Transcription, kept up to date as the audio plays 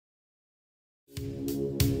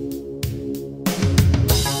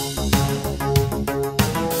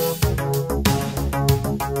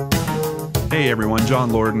Hey everyone,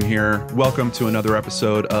 John Lorden here. Welcome to another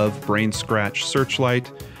episode of Brainscratch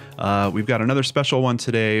Searchlight. We've got another special one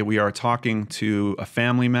today. We are talking to a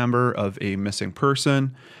family member of a missing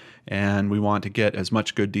person, and we want to get as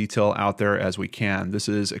much good detail out there as we can. This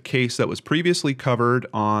is a case that was previously covered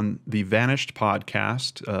on the Vanished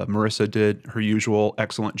podcast. Marissa did her usual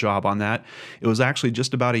excellent job on that. It was actually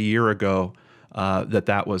just about a year ago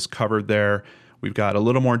that was covered there. We've got a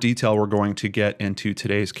little more detail we're going to get into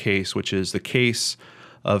today's case, which is the case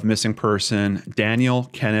of missing person Daniel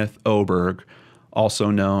Kenneth Oberg, also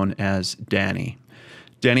known as Danny.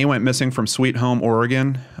 Danny went missing from Sweet Home,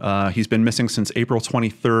 Oregon. He's been missing since April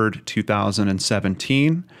 23rd,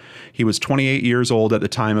 2017. He was 28 years old at the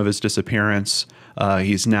time of his disappearance.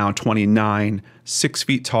 He's now 29, 6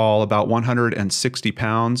 feet tall, about 160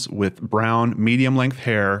 pounds, with brown medium-length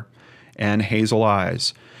hair and hazel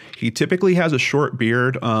eyes. He typically has a short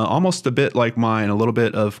beard, almost a bit like mine, a little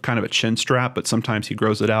bit of kind of a chin strap, but sometimes he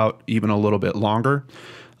grows it out even a little bit longer.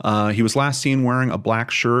 He was last seen wearing a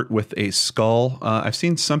black shirt with a skull. I've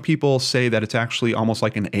seen some people say that it's actually almost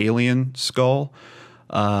like an alien skull.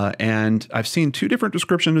 And I've seen two different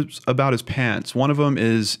descriptions about his pants. One of them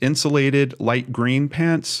is insulated light green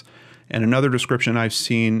pants, and another description I've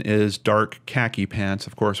seen is dark khaki pants.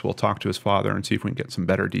 Of course, we'll talk to his father and see if we can get some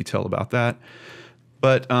better detail about that.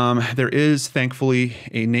 But there is, thankfully,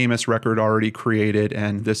 a NamUs record already created,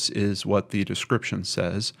 and this is what the description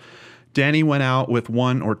says. Danny went out with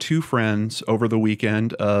one or two friends over the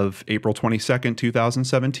weekend of April 22nd,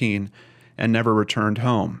 2017, and never returned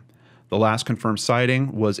home. The last confirmed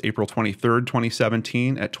sighting was April 23rd,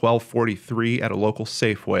 2017 at 12:43 at a local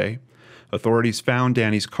Safeway. Authorities found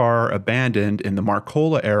Danny's car abandoned in the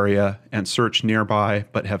Marcola area and searched nearby,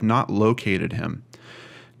 but have not located him.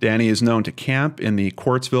 Danny is known to camp in the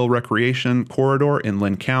Quartzville Recreation Corridor in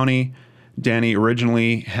Lynn County. Danny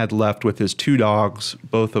originally had left with his two dogs,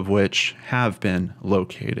 both of which have been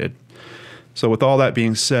located. So with all that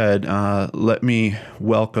being said, let me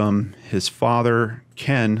welcome his father,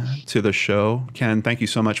 Ken, to the show. Ken, thank you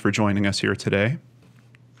so much for joining us here today.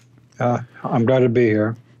 I'm glad to be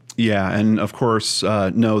here. Yeah, and of course,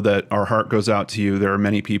 know that our heart goes out to you. There are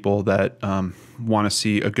many people that want to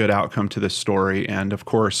see a good outcome to this story. And of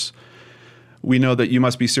course, we know that you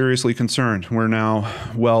must be seriously concerned. We're now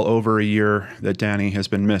well over a year that Danny has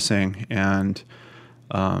been missing. And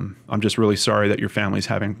I'm just really sorry that your family's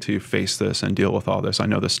having to face this and deal with all this. I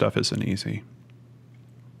know this stuff isn't easy.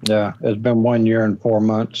 Yeah, it's been 1 year and 4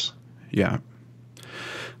 months. Yeah.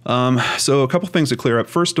 So a couple things to clear up.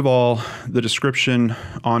 First of all, the description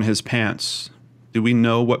on his pants. Do we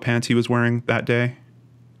know what pants he was wearing that day?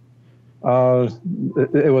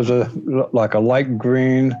 It was like a light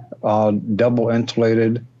green, double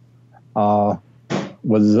insulated,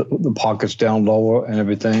 with the pockets down lower and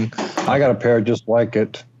everything. I got a pair just like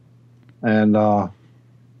it, and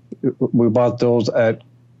we bought those at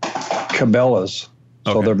Cabela's.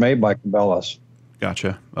 So Okay. they're made by Cabela's.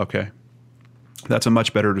 Gotcha. Okay. That's a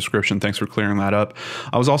much better description. Thanks for clearing that up.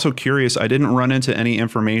 I was also curious, I didn't run into any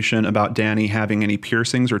information about Danny having any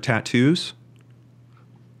piercings or tattoos.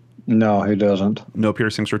 No, he doesn't. No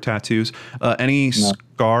piercings or tattoos. Any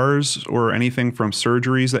scars or anything from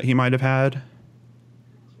surgeries that he might have had?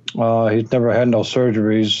 He's never had no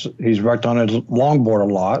surgeries. He's wrecked on his longboard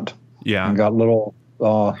a lot. Yeah. And got little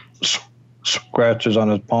scratches on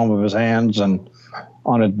his palm of his hands and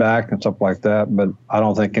on his back and stuff like that. But I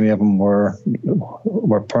don't think any of them were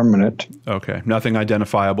permanent. Okay. Nothing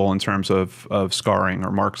identifiable in terms of scarring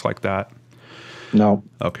or marks like that? No.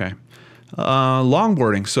 Okay.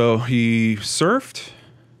 Longboarding. So he surfed?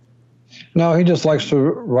 No, he just likes to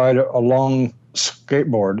ride a long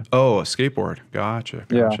skateboard. Oh, a skateboard. Gotcha.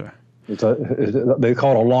 Gotcha. Yeah. They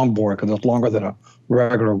call it a longboard because it's longer than a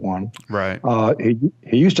regular one. Right.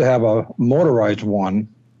 He used to have a motorized one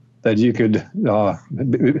that you could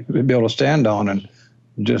be able to stand on and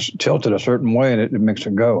just tilt it a certain way and it makes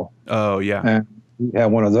it go. Oh, yeah. And he had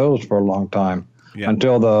one of those for a long time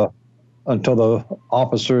until the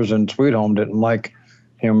officers in Sweet Home didn't like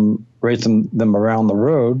him racing them around the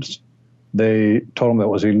roads. They told him it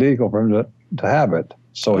was illegal for him to have it.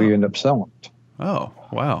 So he ended up selling it. Oh,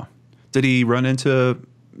 wow. Did he run into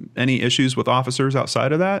any issues with officers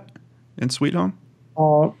outside of that in Sweet Home?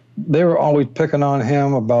 They were always picking on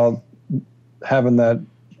him about having that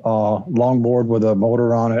longboard with a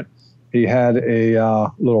motor on it. He had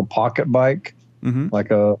a little pocket bike,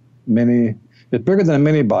 like a mini. It's bigger than a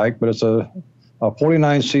mini bike, but it's a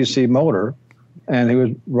 49cc motor, and he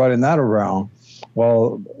was riding that around.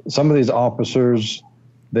 Well, some of these officers,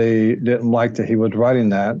 they didn't like that he was riding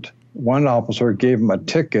that. One officer gave him a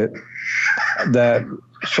ticket that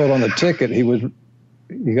showed on the ticket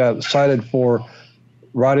he got cited for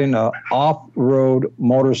riding a off-road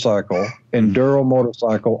motorcycle, enduro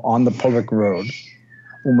motorcycle on the public road.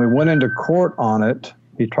 When we went into court on it,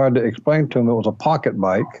 he tried to explain to him it was a pocket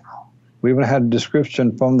bike. We even had a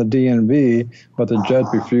description from the DMV, but the judge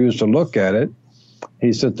refused to look at it.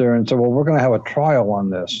 He sat there and said, well, we're going to have a trial on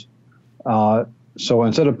this. So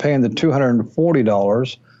instead of paying the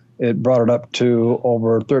 $240, it brought it up to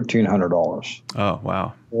over $1,300. Oh,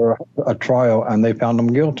 wow. For a trial, and they found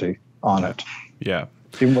him guilty on it. Yeah.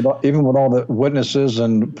 Even with all the witnesses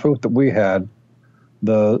and proof that we had,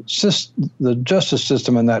 the justice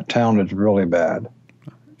system in that town is really bad.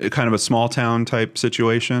 Kind of a small town type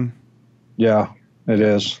situation? Yeah, it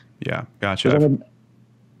is. Yeah, gotcha.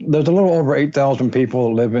 There's a little over 8,000 people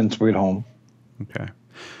that live in Sweet Home. Okay.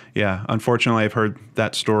 Yeah, unfortunately, I've heard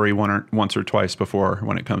that story once or twice before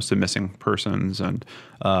when it comes to missing persons and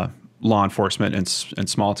law enforcement in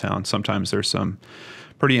small towns. Sometimes there's some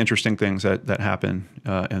pretty interesting things that happen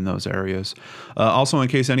in those areas. Also, in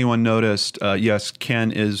case anyone noticed, yes,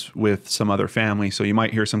 Ken is with some other family, so you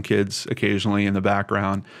might hear some kids occasionally in the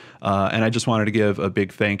background. And I just wanted to give a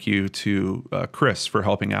big thank you to Chris for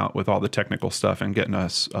helping out with all the technical stuff and getting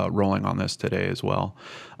us rolling on this today as well.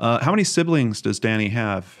 How many siblings does Danny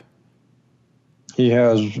have? He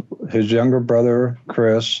has his younger brother,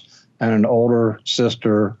 Chris, and an older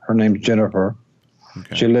sister. Her name's Jennifer.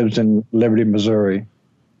 Okay. She lives in Liberty, Missouri.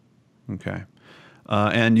 Okay.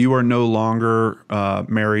 And you are no longer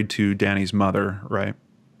married to Danny's mother, right?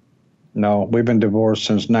 No, we've been divorced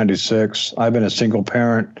since '96. I've been a single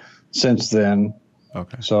parent since then.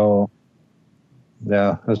 Okay. So,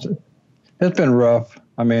 yeah, it's been rough.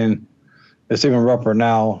 I mean, it's even rougher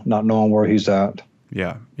now, not knowing where he's at.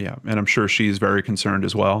 Yeah, yeah. And I'm sure she's very concerned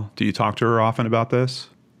as well. Do you talk to her often about this?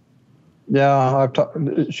 Yeah,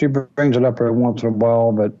 she brings it up every once in a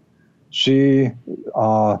while, but she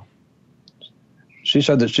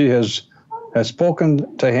said that she has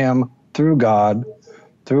spoken to him through God,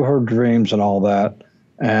 through her dreams and all that,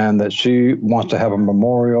 and that she wants to have a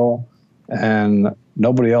memorial, and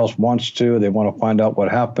nobody else wants to. They want to find out what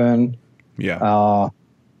happened. Yeah.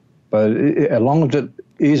 But as long as it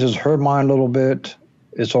eases her mind a little bit,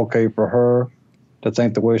 it's okay for her to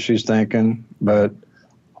think the way she's thinking. But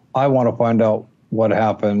I want to find out what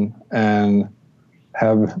happened and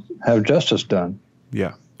have justice done.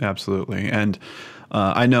 Yeah, absolutely. And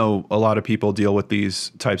I know a lot of people deal with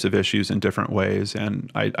these types of issues in different ways,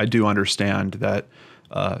 and I do understand that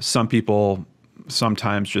some people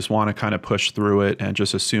sometimes just want to kind of push through it and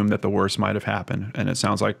just assume that the worst might have happened. And it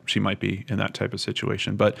sounds like she might be in that type of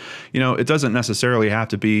situation. But, you know, it doesn't necessarily have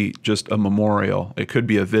to be just a memorial. It could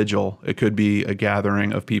be a vigil. It could be a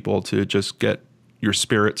gathering of people to just get your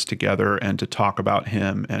spirits together and to talk about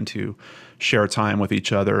him and to share time with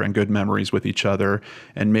each other and good memories with each other,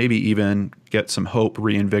 and maybe even get some hope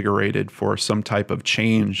reinvigorated for some type of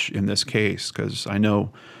change in this case. Because I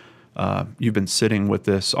know you've been sitting with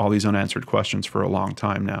all these unanswered questions for a long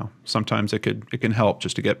time now. Sometimes it can help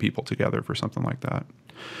just to get people together for something like that.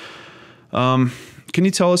 Can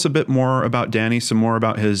you tell us a bit more about Danny, some more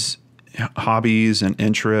about his hobbies and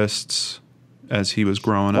interests as he was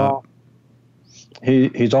growing up?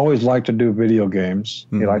 He's always liked to do video games.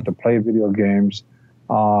 Mm-hmm. He liked to play video games.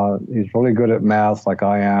 He's really good at math, like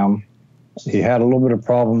I am. He had a little bit of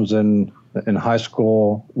problems in high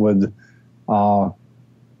school with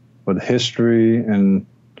history and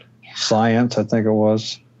science, I think it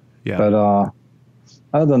was. Yeah. But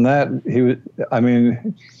other than that,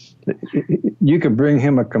 you could bring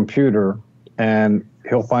him a computer and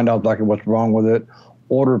he'll find out exactly what's wrong with it,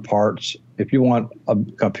 order parts. If you want a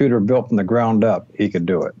computer built from the ground up, he could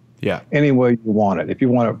do it. Yeah. Any way you want it. If you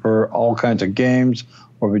want it for all kinds of games,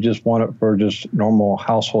 or if you just want it for just normal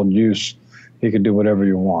household use, he could do whatever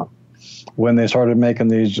you want. When they started making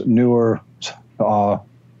these newer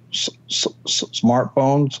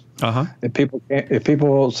smartphones, if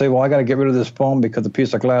people say, well, I got to get rid of this phone because a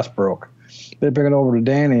piece of glass broke, they bring it over to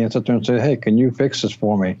Danny and sit there and say, hey, can you fix this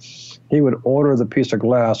for me? He would order the piece of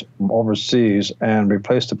glass from overseas and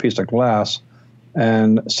replace the piece of glass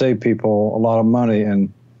and save people a lot of money.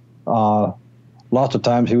 And lots of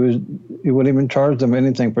times he wouldn't even charge them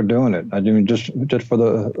anything for doing it. I mean, just for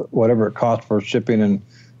the whatever it cost for shipping and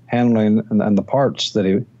handling and the parts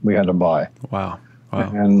that we had to buy. Wow.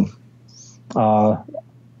 And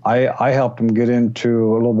I helped him get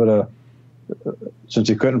into a little bit of, since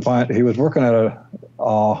he couldn't he was working at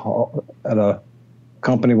a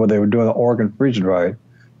company where they were doing the Oregon freeze-dried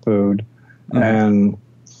food, mm-hmm. and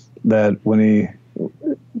that when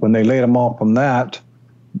they laid him off from that,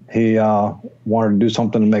 he wanted to do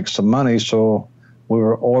something to make some money. So we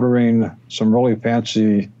were ordering some really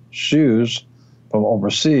fancy shoes from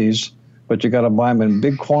overseas, but you got to buy them in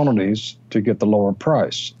big quantities to get the lower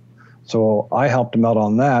price. So I helped him out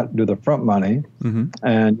on that, do the front money,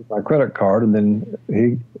 and my credit card, and then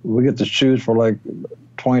we get the shoes for like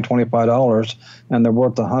 $20, $25, and they're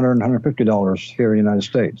worth $100, $150 here in the United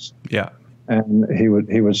States. Yeah. And he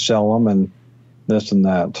would sell them and this and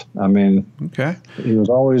that. I mean, okay. He was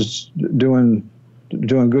always doing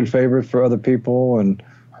good favors for other people. And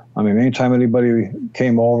I mean, anytime anybody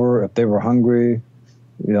came over, if they were hungry,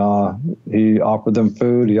 he offered them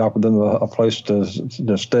food. He offered them a place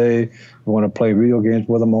to stay. He wanted to play video games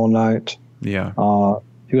with them all night. Yeah.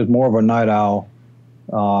 He was more of a night owl.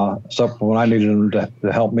 Except when I needed him to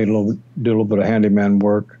help me do a little bit of handyman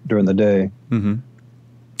work during the day. Mm-hmm.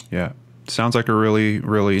 Yeah. Sounds like a really,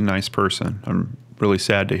 really nice person. I'm really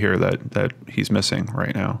sad to hear that he's missing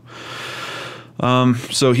right now.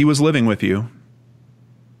 So he was living with you.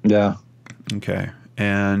 Yeah. Okay.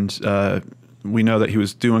 And we know that he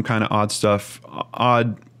was doing kind of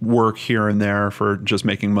odd work here and there for just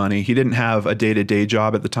making money. He didn't have a day-to-day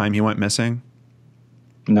job at the time he went missing?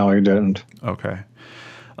 No, he didn't. Okay.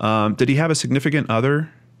 Did he have a significant other?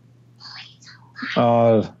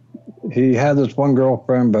 He had this one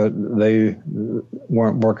girlfriend, but they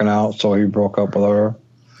weren't working out, so he broke up with her.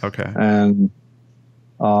 Okay. And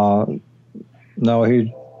no,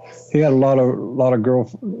 he had a lot of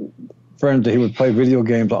girlfriends that he would play video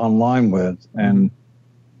games online with, and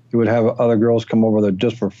he would have other girls come over there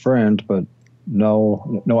just for friends, but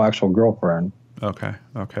no actual girlfriend. Okay.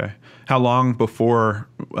 Okay. How long before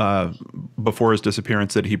his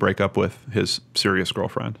disappearance did he break up with his serious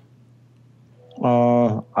girlfriend?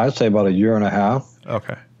 I'd say about a year and a half.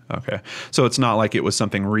 Okay. Okay. So it's not like it was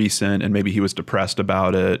something recent and maybe he was depressed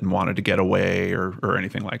about it and wanted to get away or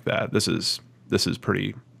anything like that. This is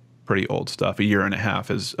pretty old stuff. A year and a half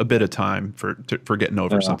is a bit of time for getting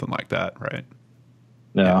over something like that, right?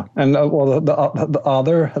 Yeah. And well,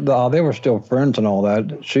 they were still friends and all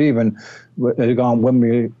that. She even had gone with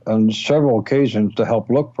me on several occasions to help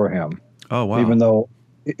look for him. Oh, wow. Even though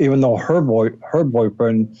her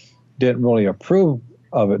boyfriend didn't really approve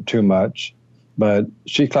of it too much, but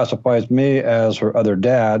she classifies me as her other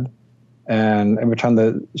dad. And every time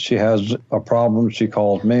that she has a problem, she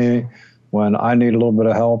calls me when I need a little bit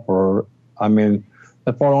of help. Or, I mean,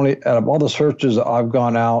 out of all the searches that I've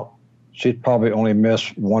gone out, she'd probably only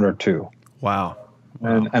missed one or two. Wow.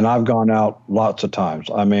 And I've gone out lots of times.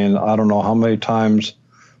 I mean, I don't know how many times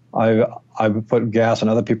I've put gas in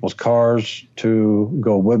other people's cars to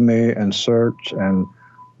go with me and search and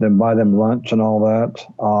then buy them lunch and all that.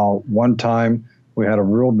 One time we had a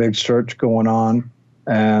real big search going on,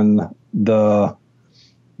 and the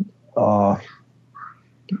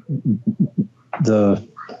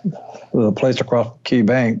place across Key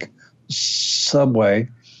Bank, Subway,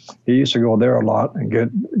 he used to go there a lot and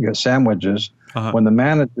get sandwiches. Uh-huh. When the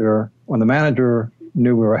manager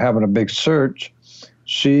knew we were having a big search,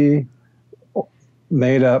 she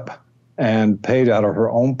made up and paid out of her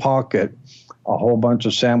own pocket a whole bunch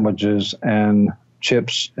of sandwiches and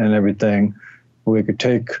chips and everything we could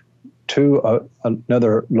take to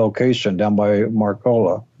another location down by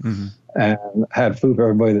Marcola, and had food for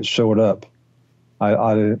everybody that showed up.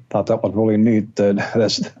 I thought that was really neat that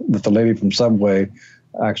the lady from Subway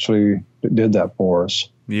actually did that for us.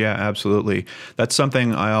 Yeah, absolutely. That's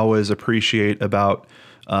something I always appreciate about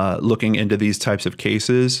looking into these types of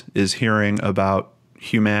cases, is hearing about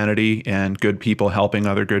humanity and good people helping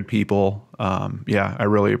other good people. Yeah, I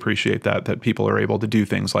really appreciate that people are able to do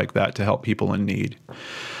things like that to help people in need.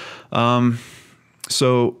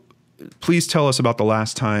 So please tell us about the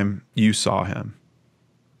last time you saw him.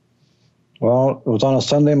 Well, it was on a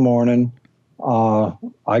Sunday morning.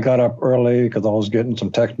 I got up early because I was getting some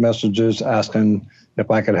text messages asking if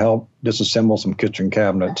I could help disassemble some kitchen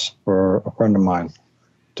cabinets for a friend of mine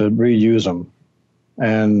to reuse them.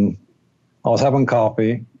 And I was having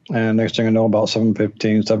coffee, and next thing I know, about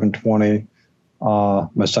 7:15, 7:20,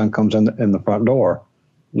 my son comes in the front door,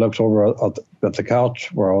 looks over at the couch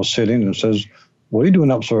where I was sitting and says, "What are you doing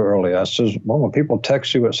up so early?" I says, "Well, when people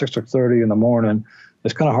text you at 6:30 in the morning,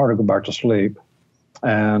 it's kind of hard to go back to sleep.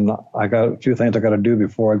 And I got a few things I got to do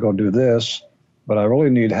before I go do this, but I really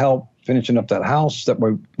need help finishing up that house that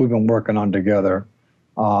we've been working on together.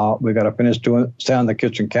 We got to finish sanding the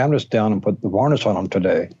kitchen cabinets down and put the varnish on them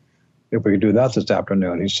today. If we could do that this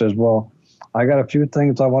afternoon." He says, "Well, I got a few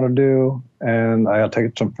things I want to do, and I got to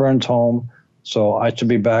take some friends home, so I should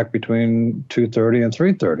be back between 2:30 and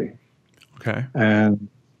 3:30. Okay. And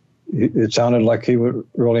it sounded like he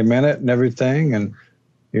really meant it and everything, and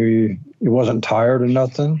he wasn't tired or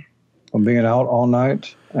nothing. from being out all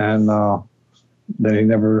night, and then he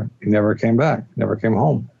never came back, never came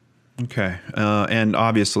home. Okay. And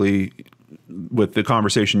obviously, with the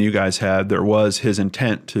conversation you guys had, there was his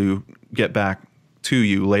intent to get back to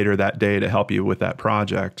you later that day to help you with that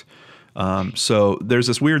project. So there's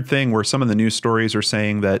this weird thing where some of the news stories are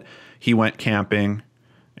saying that he went camping,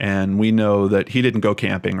 and we know that he didn't go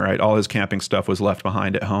camping, right? All his camping stuff was left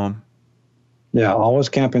behind at home. Yeah, all his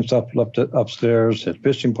camping stuff left upstairs. His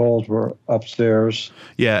fishing poles were upstairs.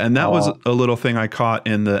 Yeah, and that was a little thing I caught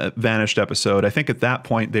in the Vanished episode. I think at that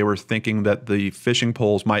point they were thinking that the fishing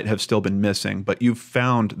poles might have still been missing, but you've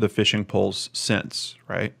found the fishing poles since,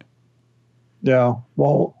 right? Yeah,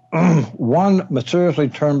 well, one mysteriously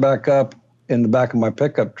turned back up in the back of my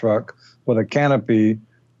pickup truck with a canopy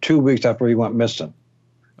 2 weeks after he went missing.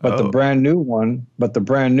 But the brand new one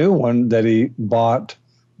that he bought,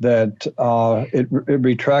 that it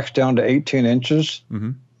retracts down to 18 inches.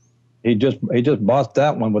 Mm-hmm. He just bought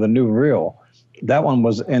that one with a new reel. That one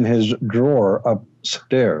was in his drawer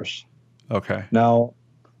upstairs. Okay. Now,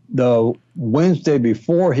 the Wednesday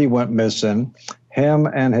before he went missing, him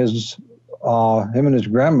and his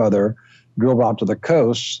grandmother drove out to the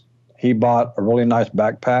coast. He bought a really nice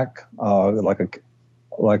backpack,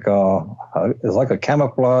 it's like a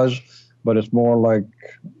camouflage, but it's more like,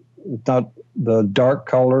 it's not the dark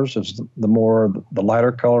colors, it's the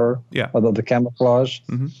lighter color of the camouflage.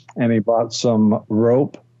 Mm-hmm. And he bought some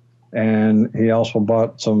rope, and he also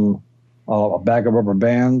bought some a bag of rubber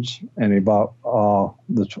bands, and he bought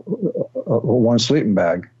one sleeping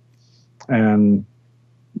bag. And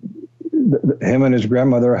him and his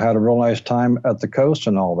grandmother had a real nice time at the coast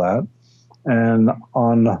and all that. And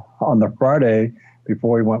on the Friday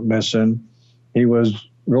before he went missing, he was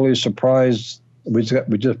really surprised. We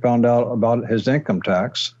just found out about his income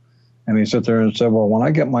tax, and he sat there and said, "Well, when I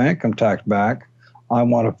get my income tax back, I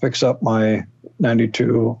want to fix up my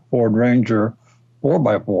 '92 Ford Ranger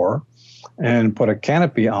 4x4 and put a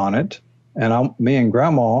canopy on it. And me and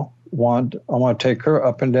Grandma I want to take her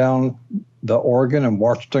up and down the Oregon and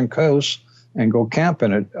Washington coast and go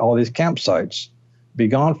camping at all these campsites. Be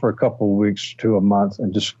gone for a couple of weeks to a month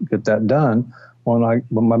and just get that done. When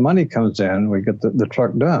my money comes in, we get the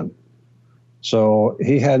truck done." So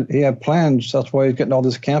he had plans. That's why he's getting all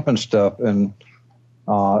this camping stuff. And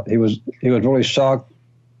he was really shocked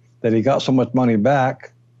that he got so much money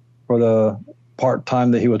back for the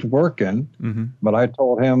part-time that he was working. Mm-hmm. But I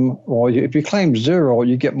told him, well, if you claim zero,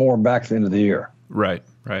 you get more back at the end of the year. Right.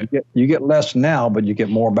 You get less now, but you get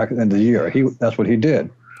more back at the end of the year. That's what he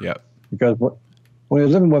did. Yeah. Because when he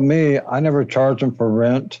was living with me, I never charged him for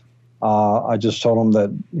rent. I just told him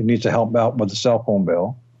that he needs to help out with the cell phone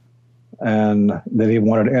bill, and that he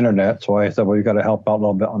wanted internet. So I said, well, you got to help out a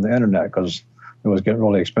little bit on the internet because it was getting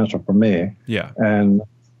really expensive for me. Yeah. And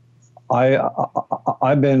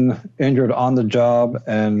I've been injured on the job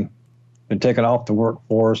and been taken off the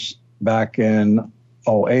workforce back in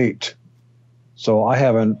 2008. So I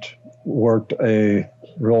haven't worked a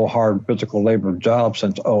real hard physical labor job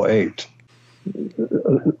since 2008.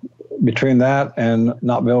 Between that and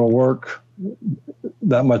not be able to work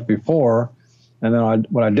that much before, and then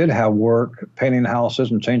when I did have work, painting houses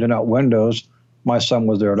and changing out windows, my son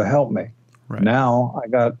was there to help me. Right. Now I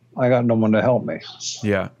got no one to help me.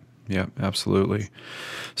 Yeah, absolutely.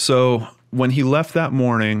 So when he left that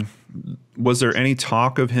morning, was there any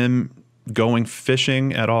talk of him going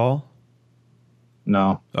fishing at all?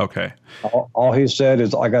 No. Okay. All he said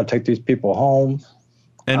is, I got to take these people home.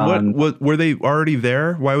 And what were they already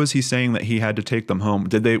there? Why was he saying that he had to take them home?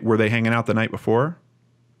 Were they hanging out the night before?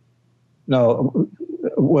 No.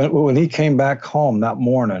 When he came back home that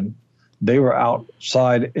morning, they were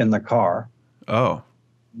outside in the car. Oh.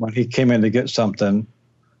 When he came in to get something,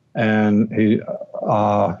 and he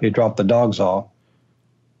dropped the dogs off,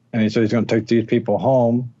 and he said he's going to take these people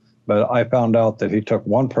home. But I found out that he took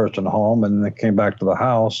one person home, and then came back to the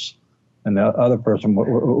house, and the other person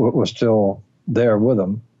was still there with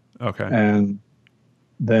him. Okay. And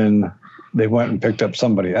then they went and picked up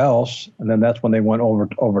somebody else, and then that's when they went over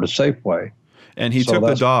to Safeway. And he took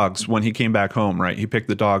the dogs when he came back home, right? He picked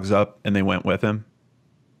the dogs up and they went with him?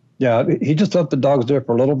 Yeah, he just left the dogs there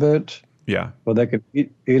for a little bit. Yeah. So they could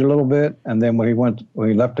eat a little bit, and then when he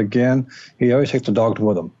left again, he always takes the dogs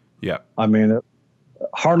with him. Yeah. I mean,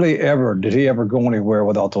 hardly ever did he ever go anywhere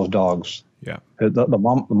without those dogs. Yeah.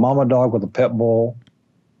 The mama dog with the pit bull,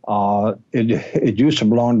 it used to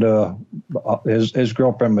belong to his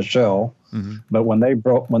girlfriend Michelle, mm-hmm. But when they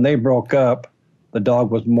broke up, the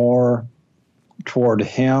dog was more toward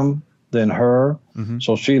him than her, mm-hmm.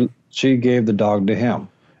 So she gave the dog to him.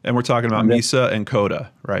 And we're talking about Misa and Coda,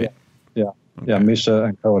 right? Yeah, Okay. Misa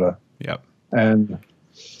and Coda. Yep. And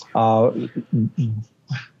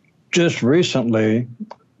just recently,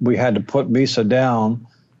 we had to put Misa down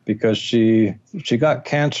because she got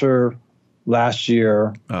cancer last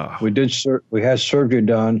year. We had surgery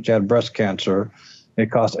done. She had breast cancer.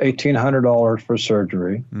 It cost $1,800 for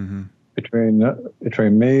surgery. Mm-hmm.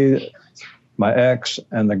 Between me, my ex,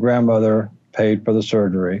 and the grandmother paid for the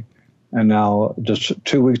surgery. And now, just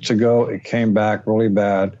 2 weeks ago, it came back really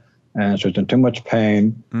bad, and she was in too much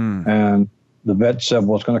pain. And the vet said,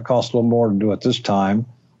 well, it's going to cost a little more to do it this time.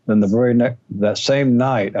 Then that same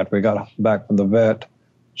night after we got back from the vet,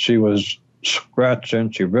 she was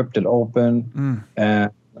scratching. She ripped it open,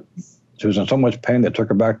 and she was in so much pain that took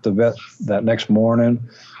her back to the vet that next morning.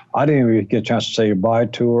 I didn't even get a chance to say goodbye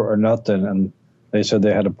to her or nothing, and they said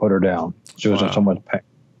they had to put her down. She was in so much pain.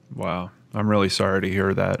 Wow. I'm really sorry to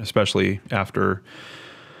hear that, especially after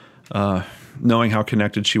knowing how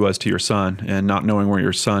connected she was to your son and not knowing where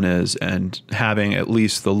your son is and having at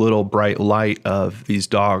least the little bright light of these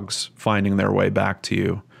dogs finding their way back to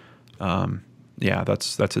you. Yeah,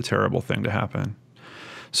 that's a terrible thing to happen.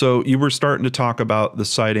 So you were starting to talk about the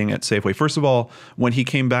sighting at Safeway. First of all, when he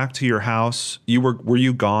came back to your house, were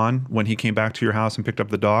you gone when he came back to your house and picked up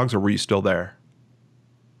the dogs, or were you still there?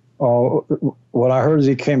 Oh, what I heard is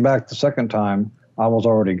he came back the second time. I was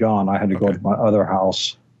already gone. I had to go to my other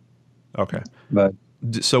house. Okay. But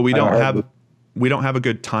so we don't have a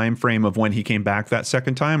good time frame of when he came back that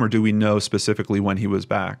second time, or do we know specifically when he was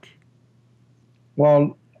back?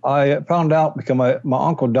 Well, I found out because my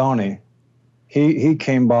Uncle Donnie, he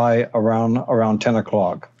came by around 10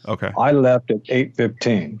 o'clock. Okay. I left at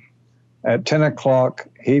 8:15. At 10 o'clock,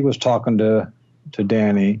 he was talking to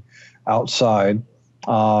Danny outside,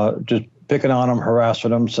 just picking on him,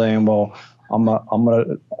 harassing him, saying, well, I'm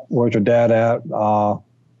gonna, where's your dad at?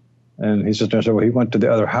 And he said, well, he went to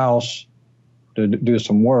the other house to do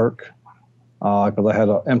some work because I had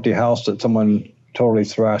an empty house that someone totally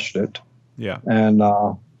thrashed it. Yeah. And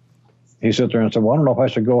he sat there and said, well, I don't know if I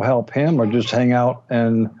should go help him or just hang out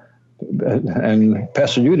and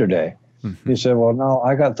pester you today. Mm-hmm. He said, well, no,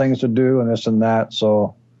 I got things to do and this and that,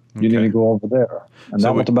 so you need to go over there. And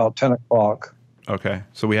that was about 10 o'clock. Okay,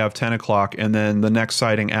 so we have 10 o'clock, and then the next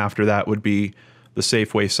sighting after that would be the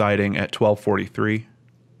Safeway sighting at 12:43?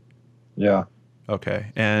 Yeah. Okay,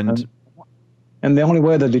 and the only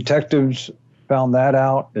way the detectives found that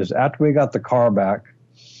out is after we got the car back.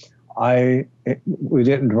 We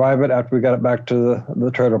didn't drive it after we got it back to the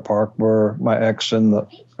trailer park where my ex and the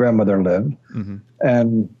grandmother lived. Mm-hmm.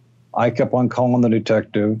 And I kept on calling the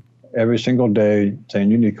detective every single day saying,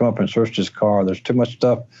 you need to come up and search this car. There's too much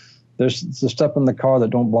stuff. There's the stuff in the car that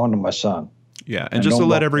don't belong to my son. Yeah, and just to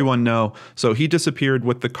let everyone know, so he disappeared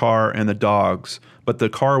with the car and the dogs, but the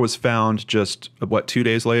car was found just, 2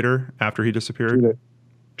 days later after he disappeared?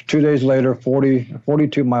 2 days later,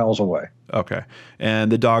 42 miles away. Okay. And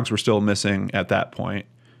the dogs were still missing at that point?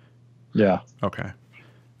 Yeah. Okay.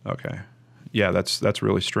 Yeah, that's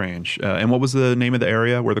really strange. And what was the name of the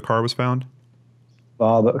area where the car was found?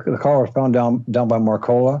 The car was found down by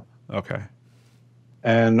Marcola. Okay.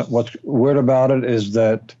 And what's weird about it is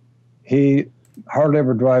that he hardly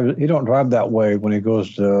ever drives. He don't drive that way when he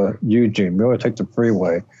goes to Eugene. We always take the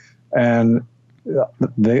freeway. And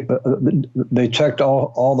they checked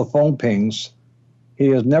all the phone pings. He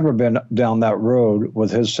has never been down that road with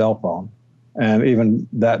his cell phone. And even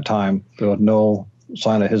that time, there was no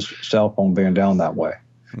sign of his cell phone being down that way.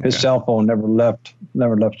 Okay. His cell phone never left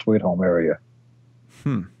Sweet Home area.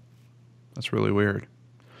 That's really weird.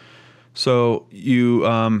 So you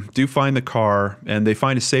do find the car, and they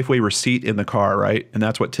find a Safeway receipt in the car, right? And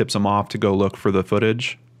that's what tips them off to go look for the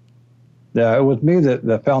footage? Yeah, it was me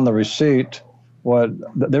that found the receipt.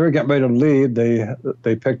 They were getting ready to leave.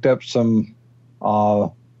 They picked up some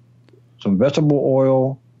vegetable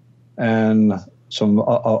oil and some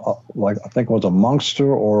like I think it was a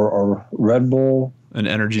Monster or Red Bull. An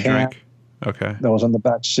energy drink. Okay. That was in the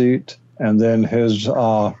back seat, and then his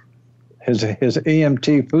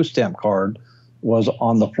EMT food stamp card was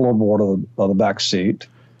on the floorboard of the back seat,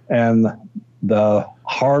 and the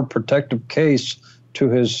hard protective case to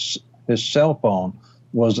his cell phone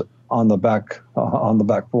was on the back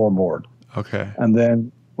floorboard. Okay. And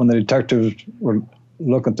then when the detectives were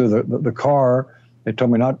looking through the car, they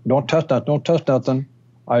told me don't touch nothing.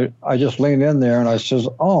 I just leaned in there and I says,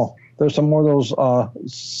 oh, there's some more of those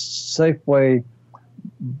Safeway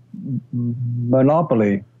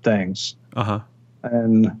Monopoly things. Uh-huh.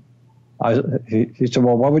 And he said,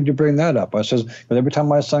 well, why would you bring that up? I says, because every time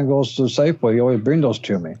my son goes to Safeway, he always brings those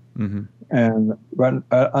to me. Mm-hmm. And right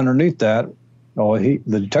underneath that, the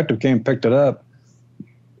detective came and picked it up.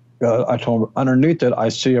 I told him, underneath it, I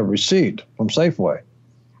see a receipt from Safeway.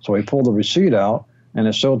 So he pulled the receipt out, and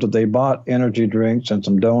it showed that they bought energy drinks and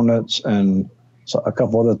some donuts and a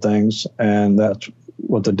couple other things, and that's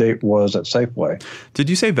what the date was at Safeway. Did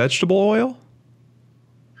you say vegetable oil?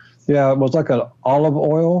 Yeah, it was like an olive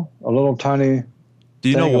oil, a little tiny. Do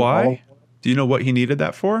you know why? Do you know what he needed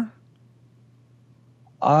that for?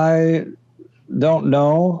 I don't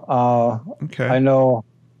know. Okay. I know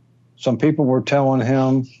some people were telling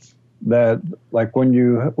him that, like, when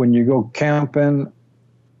you go camping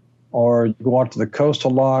or you go out to the coast a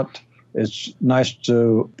lot, it's nice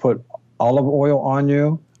to put olive oil on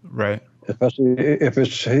you. Right. Especially if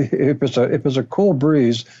it's a cool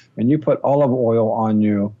breeze and you put olive oil on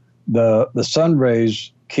you, the sun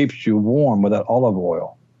rays keeps you warm with that olive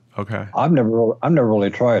oil. Okay. I've never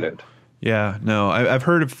really tried it. Yeah, no, I've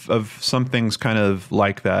heard of some things kind of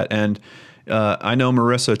like that. And I know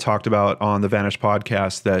Marissa talked about on the Vanish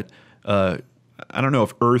podcast that I don't know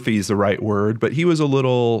if earthy is the right word, but he was a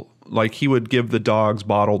little like he would give the dogs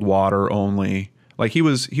bottled water only. Like he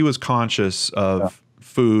was conscious of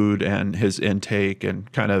food and his intake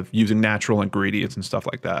and kind of using natural ingredients and stuff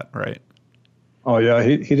like that, right? Oh yeah,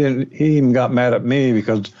 he even got mad at me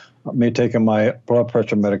because of me taking my blood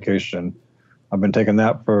pressure medication. I've been taking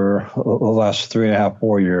that for the last 3.5,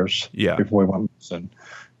 4 years. Yeah. Before we went missing.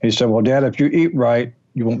 He said, "Well, Dad, if you eat right,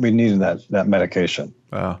 you won't be needing that medication."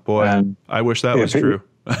 Boy, and I wish that was true.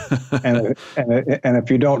 and if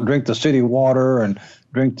you don't drink the city water and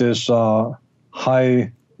drink this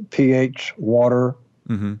high pH water,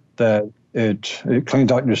 that it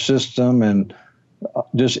cleans out your system, and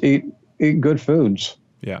just eat good foods.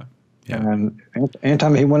 Yeah. And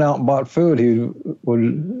anytime he went out and bought food, he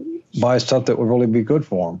would buy stuff that would really be good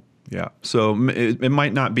for him. Yeah. So it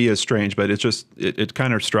might not be as strange, but it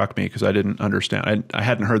kind of struck me because I didn't understand. I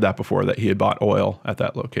hadn't heard that before, that he had bought oil at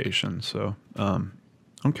that location. So,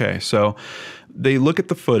 okay. So they look at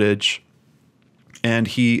the footage and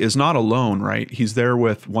he is not alone, right? He's there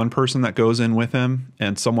with one person that goes in with him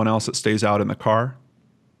and someone else that stays out in the car.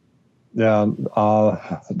 Yeah.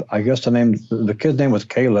 I guess the kid's name was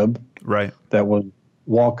Caleb. Right. That was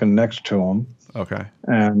walking next to him. Okay.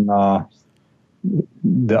 And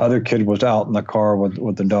the other kid was out in the car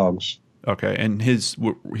with the dogs. Okay, and he's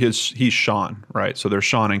Sean, right? So there's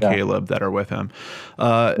Sean and Caleb that are with him.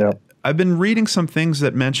 I've been reading some things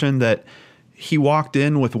that mention that he walked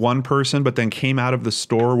in with one person, but then came out of the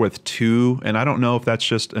store with two. And I don't know if that's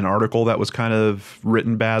just an article that was kind of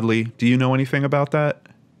written badly. Do you know anything about that?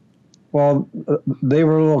 Well, they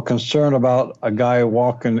were a little concerned about a guy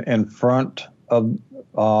walking in front of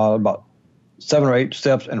about 7 or 8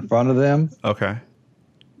 steps in front of them. Okay.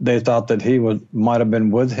 They thought that he might have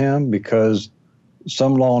been with him because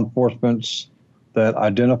some law enforcement that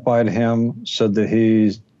identified him said that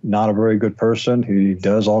he's not a very good person. He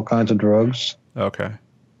does all kinds of drugs. Okay.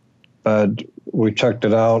 But we checked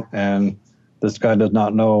it out, and this guy does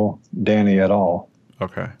not know Danny at all.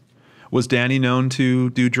 Okay. Was Danny known to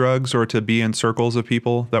do drugs or to be in circles of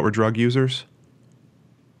people that were drug users?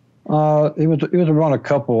 He was around a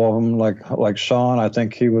couple of them, like Sean. I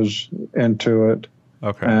think he was into it.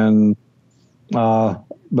 Okay. And but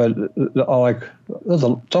like there's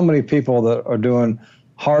so many people that are doing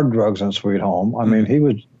hard drugs in Sweet Home. I mean, he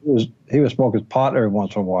was smoking pot every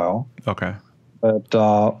once in a while. Okay. But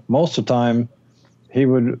most of the time, he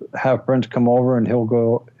would have friends come over and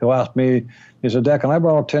he'll ask me. He said, "Dad, can I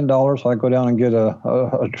borrow $10 so I go down and get a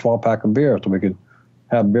 12-pack of beer so we could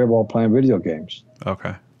have beer while playing video games?"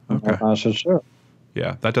 Okay. Okay. I said, "Sure."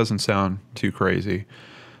 Yeah, that doesn't sound too crazy.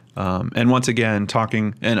 And once again,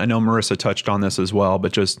 talking, and I know Marissa touched on this as well,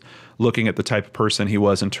 but just looking at the type of person he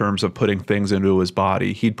was in terms of putting things into his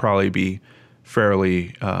body, he'd probably be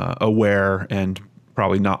fairly aware and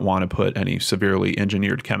probably not want to put any severely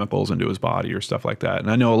engineered chemicals into his body or stuff like that. And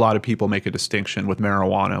I know a lot of people make a distinction with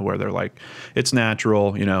marijuana where they're like, it's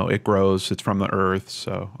natural, it grows, it's from the earth.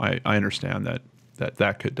 So I understand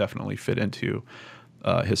that could definitely fit into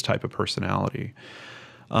his type of personality.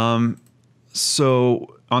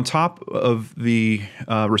 So on top of the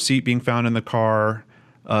receipt being found in the car,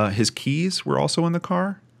 his keys were also in the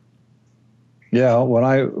car? Yeah,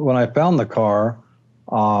 when I found the car,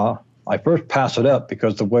 I first passed it up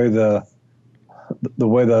because the way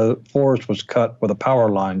the forest was cut with the power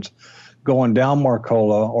lines going down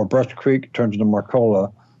Marcola, or Brush Creek turns into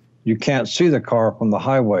Marcola, you can't see the car from the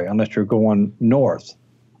highway unless you're going north.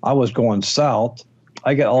 I was going south.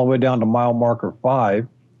 I get all the way down to mile marker 5.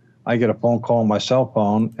 I get a phone call on my cell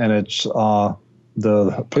phone, and it's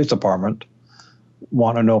the police department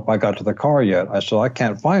want to know if I got to the car yet. I said, "I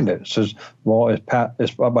can't find it." It says, "Well,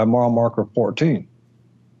 it's by mile marker 14."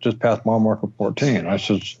 just past mile marker 14. I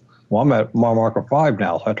said, well, I'm at mile marker 5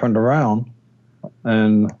 now. So I turned around,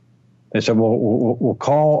 and they said, well, we'll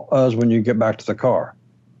call us when you get back to the car.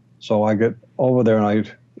 So I get over there, and I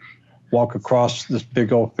walk across this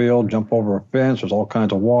big old field, jump over a fence. There's all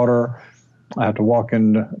kinds of water. I have to walk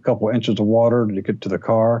in a couple of inches of water to get to the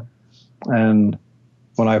car. And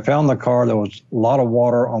when I found the car, there was a lot of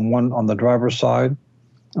water on the driver's side,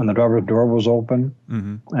 and the driver's door was open.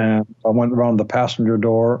 Mm-hmm. And I went around the passenger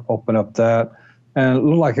door, opened up that, and it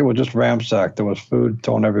looked like it was just ransacked. There was food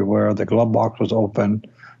thrown everywhere. The glove box was open,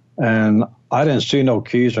 and I didn't see no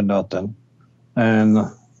keys or nothing. And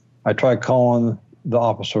I tried calling the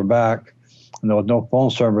officer back, and there was no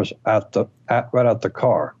phone service right at the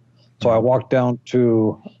car. So I walked down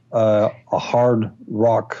to a hard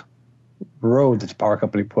rock road that the power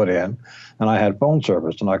company put in, and I had phone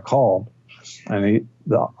service, and I called, and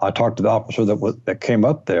I talked to the officer that came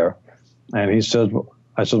up there, and I said,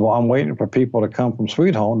 well, I'm waiting for people to come from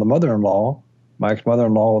Sweet Home, the mother-in-law, my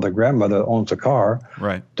ex-mother-in-law, or the grandmother that owns the car,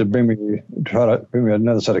 right, to try to bring me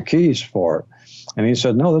another set of keys for it. And he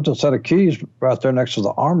said, no, there's a set of keys right there next to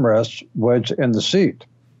the armrest wedged in the seat.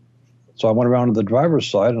 So I went around to the driver's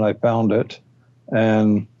side, and I found it,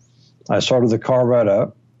 and I started the car right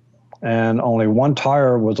up, and only one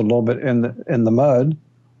tire was a little bit in the mud.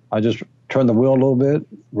 I just turned the wheel a little bit,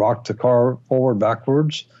 rocked the car forward,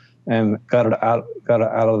 backwards, and got it out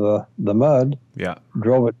of the mud. Yeah.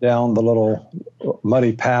 Drove it down the little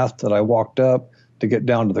muddy path that I walked up to get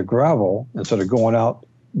down to the gravel instead of going out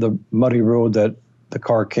the muddy road that the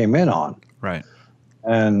car came in on. Right.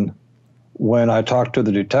 And when I talked to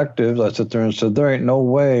the detectives, I sat there and said, there ain't no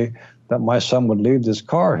way that my son would leave this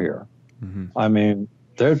car here. Mm-hmm. I mean,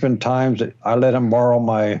 there's been times that I let him borrow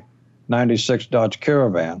my 96 Dodge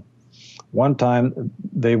Caravan. One time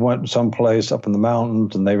they went someplace up in the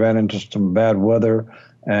mountains, and they ran into some bad weather,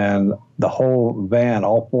 and the whole van,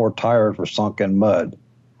 all 4 tires were sunk in mud.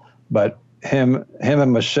 But him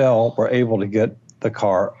and Michelle were able to get the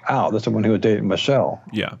car out. This is when he was dating Michelle.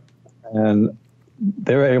 Yeah. And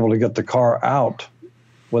they were able to get the car out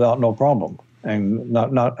without no problem, and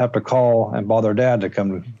not have to call and bother Dad to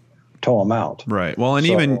come tow him out. Right. Well, and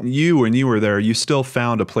even you, when you were there, you still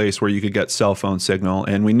found a place where you could get cell phone signal,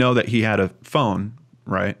 and we know that he had a phone,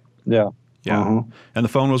 right? Yeah. Yeah. Uh-huh. And the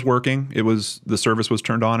phone was working. The service was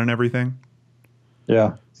turned on and everything.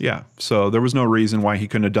 Yeah. Yeah. So there was no reason why he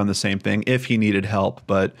couldn't have done the same thing if he needed help.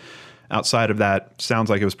 But outside of that, sounds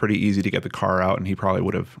like it was pretty easy to get the car out, and he probably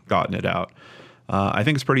would have gotten it out. I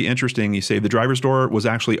think it's pretty interesting. You say the driver's door was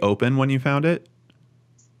actually open when you found it.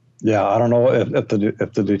 Yeah, I don't know if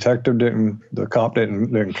the detective the cop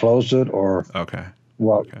didn't close it, or okay.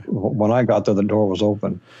 Well, okay. When I got there, the door was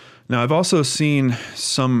open. Now, I've also seen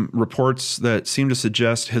some reports that seem to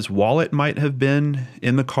suggest his wallet might have been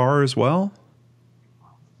in the car as well.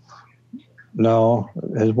 No,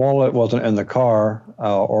 his wallet wasn't in the car,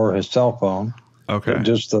 or his cell phone. Okay.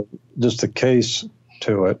 Just the case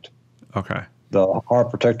to it. Okay. The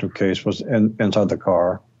hard protective case was inside the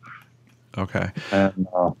car. Okay. And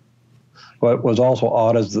what was also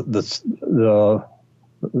odd is the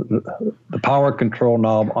power control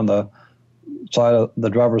knob on the side of the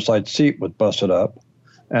driver's side seat was busted up,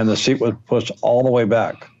 and the seat was pushed all the way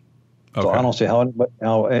back. Okay. So I don't see how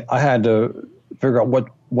I had to figure out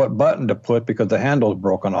what button to put, because the handle was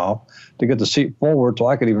broken off, to get the seat forward so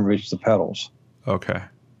I could even reach the pedals. Okay.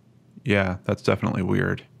 Yeah, that's definitely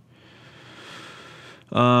weird.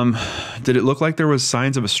 Did it look like there was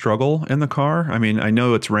signs of a struggle in the car? I mean, I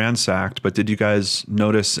know it's ransacked, but did you guys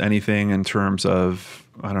notice anything in terms of,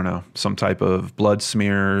 I don't know, some type of blood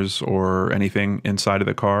smears or anything inside of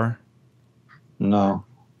the car? No,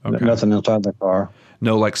 okay. Nothing inside the car.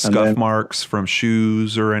 No, like scuff marks from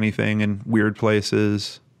shoes or anything in weird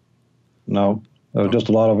places? No, there was just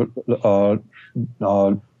a lot of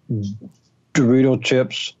Dorito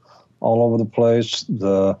chips all over the place.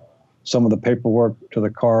 Some of the paperwork to the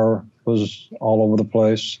car was all over the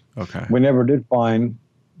place. Okay. We never did find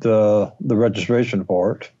the registration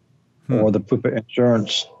for it, or the proof of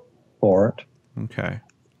insurance for it. Okay.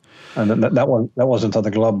 And that was inside the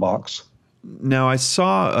glove box. Now, I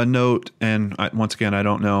saw a note, and once again, I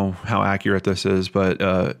don't know how accurate this is, but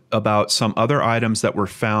about some other items that were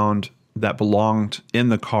found that belonged in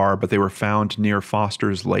the car, but they were found near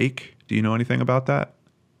Foster's Lake. Do you know anything about that?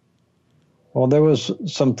 Well, there was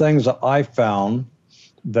some things that I found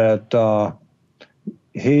that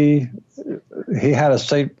he had a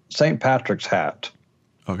St. Patrick's hat.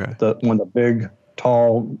 Okay. The big,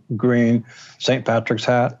 tall, green St. Patrick's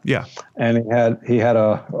hat. Yeah. And he had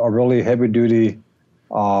a really heavy duty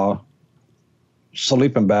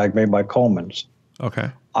sleeping bag made by Coleman's. Okay.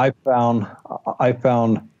 I found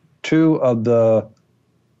two of the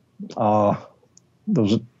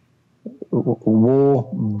those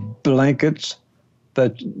wool blankets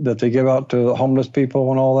that they give out to homeless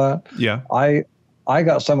people and all that. Yeah. I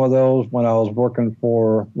got some of those when I was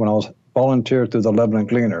volunteered through the Lebanon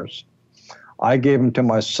Cleaners. I gave them to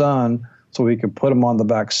my son so he could put them on the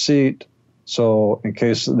back seat. So in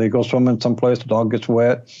case they go swimming someplace, the dog gets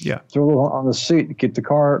wet. Yeah. Throw them on the seat to keep the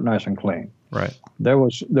car nice and clean. Right. There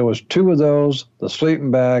was two of those, the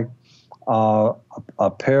sleeping bag, a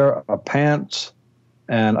pair of pants,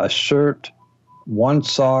 and a shirt, one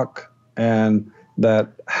sock, and that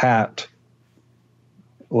hat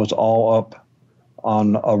was all up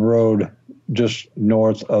on a road just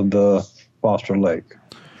north of the Foster Lake.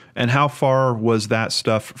 And how far was that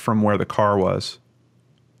stuff from where the car was?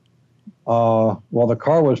 Well, the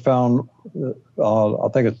car was found, I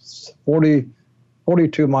think it's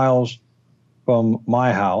 42 miles from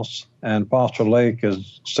my house, and Foster Lake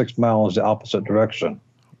is 6 miles the opposite direction.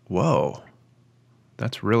 Whoa.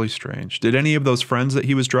 That's really strange. Did any of those friends that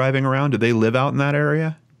he was driving around, did they live out in that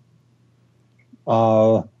area?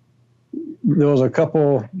 There was a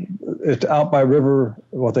couple, it's out by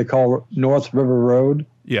what they call North River Road.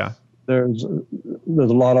 Yeah. There's a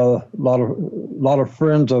lot of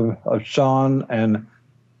friends of Sean and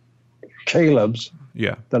Caleb's.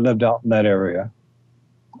 Yeah. That lived out in that area.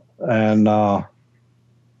 But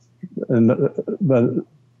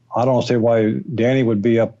I don't see why Danny would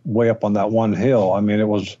be way up on that one hill. I mean, it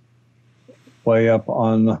was way up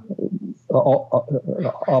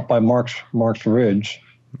by Mark's Ridge.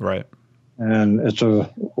 Right. And it's a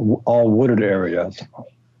all wooded area.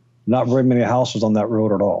 Not very many houses on that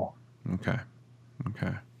road at all. Okay.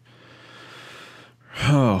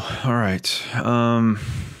 Oh, all right.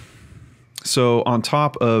 So on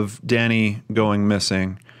top of Danny going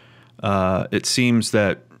missing, it seems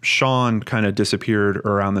that Sean kind of disappeared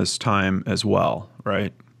around this time as well,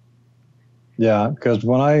 right? Yeah, because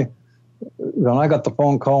when I got the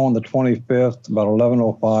phone call on the 25th, about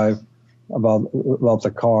 11:05, about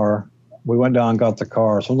the car, we went down and got the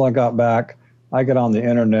car. As soon as I got back, I get on the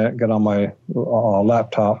internet, get on my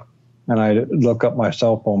laptop, and I look up my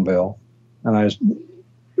cell phone bill, and I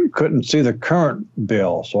couldn't see the current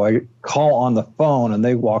bill. So I call on the phone, and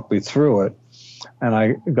they walk me through it, and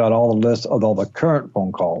I got all the list of all the current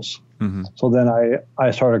phone calls. Mm-hmm. So then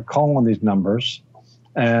I started calling these numbers,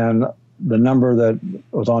 and the number that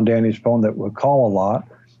was on Danny's phone that would call a lot,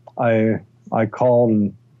 I called,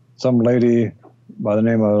 and some lady by the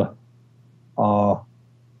name of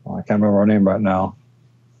I can't remember her name right now,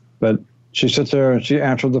 but she sat there and she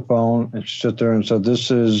answered the phone, and she sat there and said,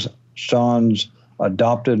 "This is Sean's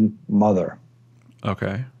adopted mother."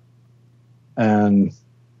 Okay. And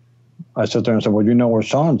I sat there and said, "Well, you know where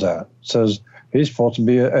Sean's at?" Says, "He's supposed to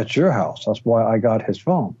be at your house. That's why I got his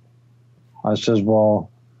phone." I says, "Well,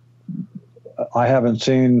 I haven't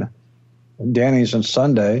seen Danny since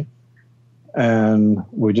Sunday, and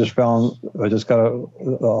I just got a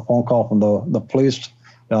phone call from the police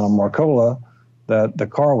down in Marcola that the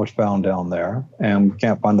car was found down there, and we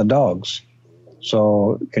can't find the dogs.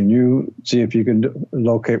 So can you see if you can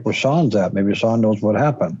locate where Sean's at? Maybe Sean knows what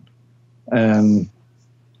happened." And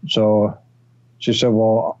so she said,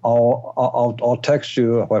 "Well, I'll text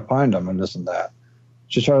you if I find him," and this and that.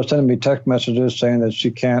 She started sending me text messages saying that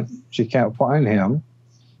she can't find him,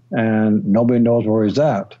 and nobody knows where he's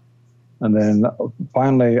at. And then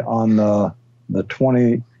finally on the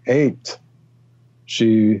 28th,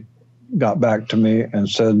 she got back to me and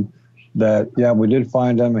said that, yeah, we did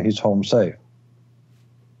find him and he's home safe.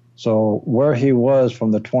 So where he was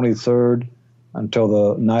from the 23rd until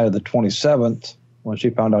the night of the 27th, when she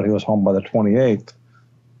found out he was home by the 28th,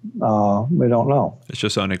 we don't know. It's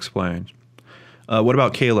just unexplained. What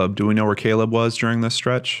about Caleb? Do we know where Caleb was during this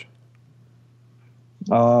stretch?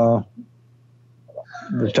 The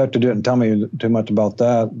detective didn't tell me too much about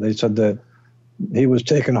that. They said that he was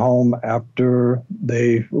taken home after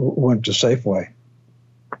they went to Safeway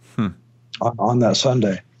on that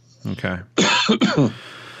Sunday. Okay.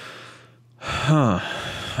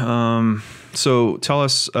 So tell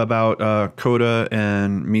us about Coda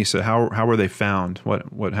and Misa. How were they found?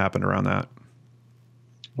 What happened around that?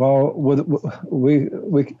 Well,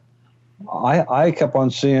 I kept on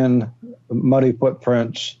seeing muddy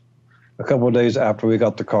footprints a couple of days after we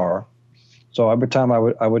got the car. So every time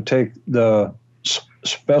I would take the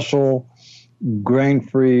special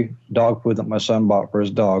grain-free dog food that my son bought for his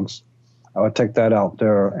dogs, I would take that out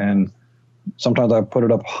there, and sometimes I put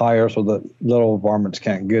it up higher so that little varmints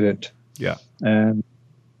can't get it. Yeah. And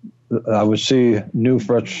I would see new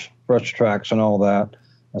fresh tracks and all that.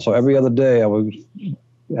 And so every other day I would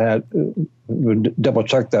double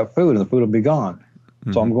check that food, and the food would be gone.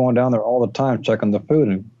 Mm-hmm. So I'm going down there all the time checking the food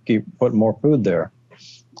and keep putting more food there.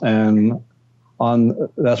 And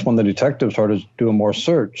that's when the detectives started doing more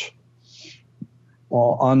search.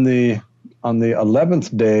 Well, on the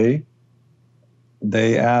 11th day,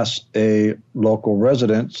 they asked a local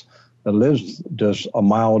resident that lives just a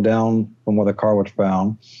mile down from where the car was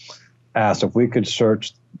found, asked if we could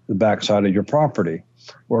search the backside of your property.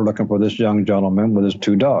 We're looking for this young gentleman with his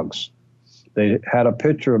 2 dogs. They had a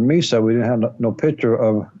picture of Misa. We didn't have no picture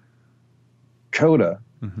of Coda.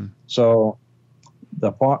 Mm-hmm. So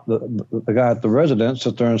the guy at the residence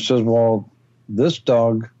sits there and says, well, this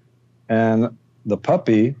dog and the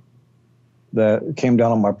puppy that came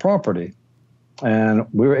down on my property. And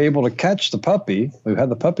we were able to catch the puppy. We've had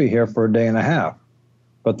the puppy here for a day and a half.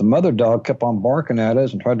 But the mother dog kept on barking at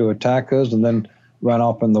us and tried to attack us and then ran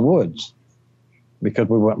off in the woods because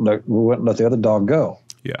we wouldn't let the other dog go.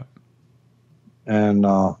 Yeah. And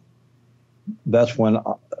that's when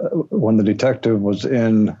the detective was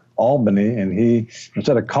in Albany, and he,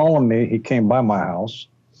 instead of calling me, he came by my house.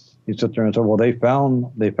 He sat there and said, well, they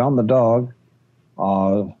found the dog.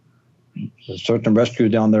 Search and rescue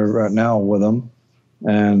down there right now with him.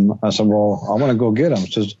 And I said, well, I want to go get him.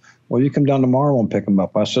 He says, well, you come down tomorrow and pick him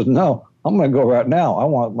up. I said, no, I'm going to go right now. I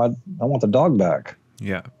want the dog back.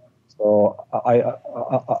 Yeah. So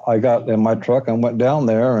I got in my truck and went down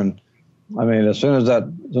there, and I mean, as soon as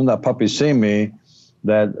that puppy seen me,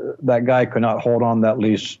 that guy could not hold on that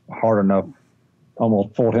leash hard enough,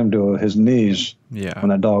 almost pulled him to his knees. Yeah. When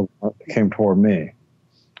that dog came toward me.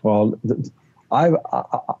 Well, I've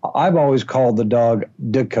always called the dog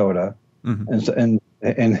Dakota, mm-hmm.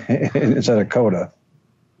 and instead of Coda,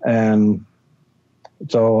 and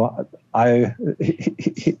so I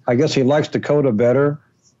guess he likes Dakota better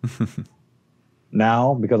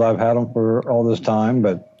now because I've had him for all this time.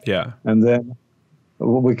 But yeah, and then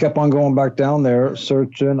we kept on going back down there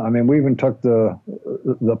searching. I mean, we even took the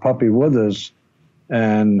puppy with us,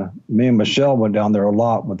 and me and Michelle went down there a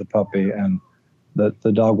lot with the puppy, and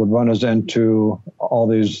the dog would run us into all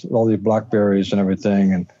these blackberries and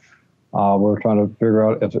everything, and we were trying to figure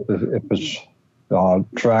out if it's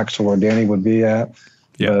tracks where Danny would be at.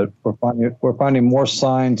 Yeah. But we're finding more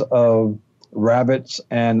signs of rabbits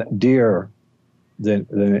and deer than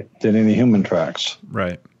any human tracks.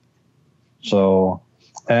 Right. So,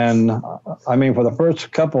 and I mean, for the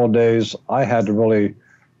first couple of days, I had to really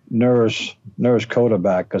nourish Coda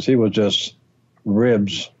back because he was just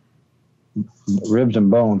ribs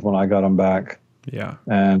and bones when I got him back. Yeah.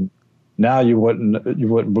 And now you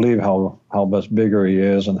wouldn't believe how much bigger he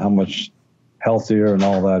is and how much healthier and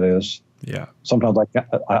all that is. Yeah. Sometimes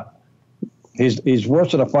he's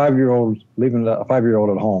worse than a 5-year-old, leaving a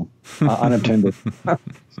 5-year-old at home, unattended.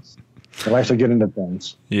 He likes to get into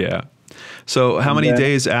things. Yeah. So how many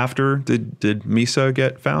days after did Misa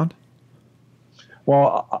get found?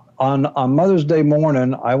 Well, on Mother's Day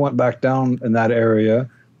morning, I went back down in that area,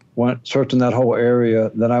 went searching that whole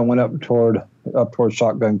area. Then I went up toward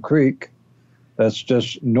Shotgun Creek. That's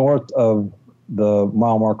just north of the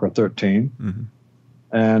mile marker 13. Mm-hmm.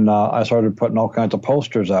 And I started putting all kinds of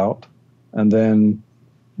posters out. And then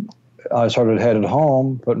I started headed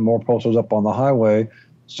home, putting more posters up on the highway.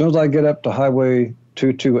 As soon as I get up to Highway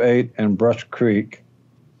 228 and Brush Creek,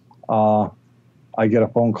 I get a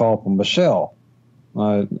phone call from Michelle.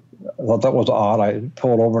 I thought that was odd. I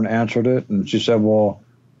pulled over and answered it, and she said, well,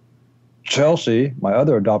 Chelsea, my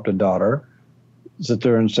other adopted daughter, sat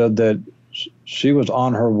there and said that she was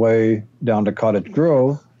on her way down to Cottage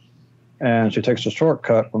Grove, and she takes a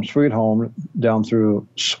shortcut from Sweet Home down through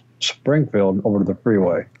Springfield over to the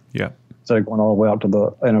freeway. Yeah. Instead of going all the way out to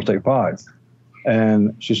the Interstate 5.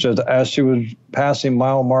 And she says as she was passing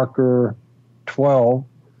mile marker 12,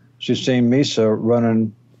 she's seen Misa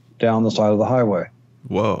running down the side of the highway.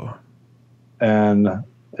 Whoa. And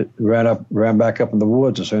it ran back up in the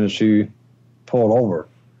woods as soon as she pulled over.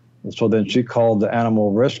 And so then she called the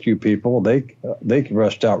animal rescue people. They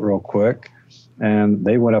rushed out real quick, and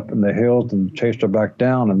they went up in the hills and chased her back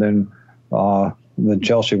down. And then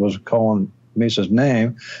Chelsea was calling Misa's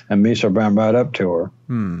name, and Misa ran right up to her.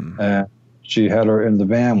 And she had her in the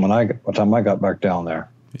van by the time I got back down there.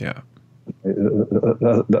 Yeah.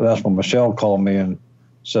 That's when Michelle called me and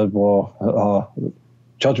said, well,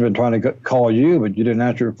 Chelsea's been trying to call you, but you didn't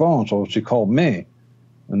answer your phone, so she called me.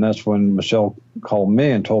 And that's when Michelle called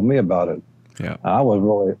me and told me about it. Yeah. I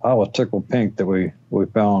was tickled pink that we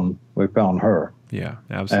found her. Yeah,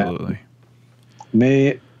 absolutely.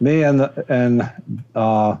 And me and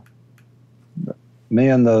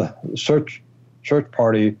the search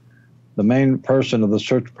party the main person of the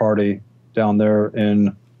search party down there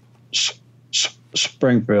in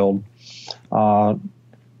Springfield,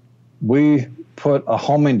 we put a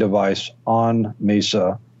homing device on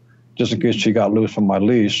Misa just in case she got loose from my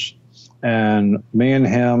leash. And me and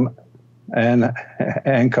him and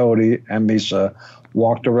Cody and Misa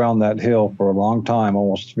walked around that hill for a long time,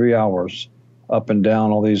 almost 3 hours, up and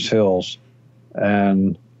down all these hills.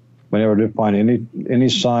 And we never did find any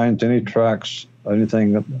signs, any tracks,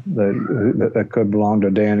 anything that could belong to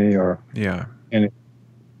Danny or any.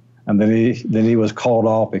 And then he was called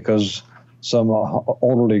off because some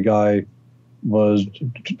elderly guy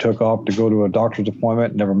took off to go to a doctor's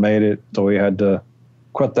appointment, never made it, so we had to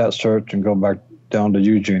quit that search and go back down to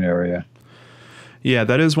Eugene area. Yeah,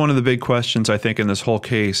 that is one of the big questions I think in this whole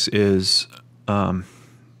case is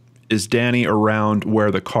Danny around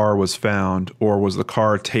where the car was found, or was the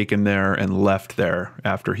car taken there and left there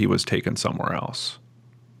after he was taken somewhere else?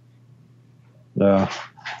 Yeah,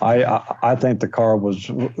 I think the car was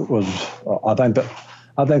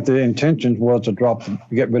I think the intention was to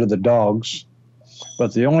get rid of the dogs,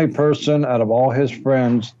 but the only person out of all his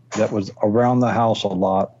friends that was around the house a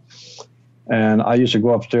lot, and I used to go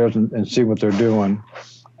upstairs and see what they're doing.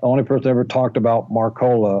 The only person that ever talked about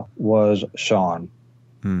Marcola was Sean.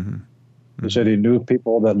 Mm-hmm. He said he knew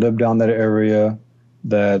people that lived down that area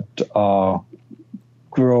that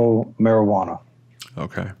grow marijuana.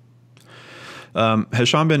 Okay. Has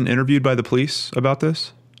Sean been interviewed by the police about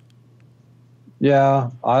this? Yeah,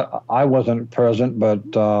 I wasn't present, but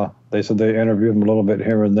they said they interviewed him a little bit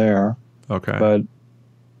here and there. Okay.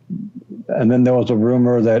 And then there was a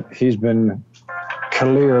rumor that he's been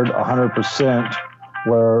cleared 100%,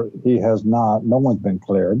 where he has not. No one's been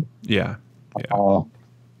cleared. Yeah.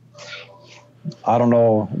 I don't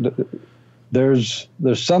know. There's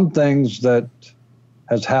some things that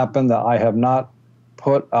has happened that I have not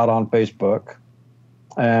put out on Facebook,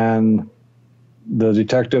 and the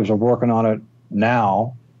detectives are working on it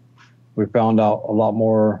now. We found out a lot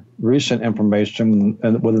more recent information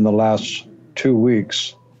within the last 2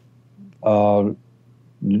 weeks.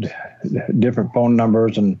 Different phone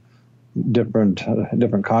numbers and different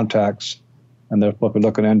contacts, and they're supposed to be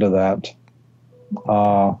looking into that.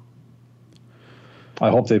 I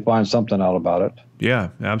hope they find something out about it. Yeah,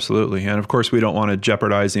 absolutely. And of course, we don't want to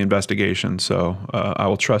jeopardize the investigation. So I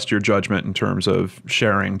will trust your judgment in terms of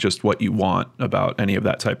sharing just what you want about any of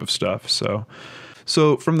that type of stuff. So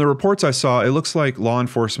from the reports I saw, it looks like law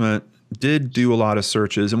enforcement did do a lot of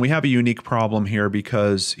searches. And we have a unique problem here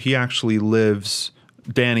because Danny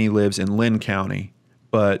lives in Lynn County,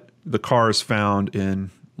 but the car is found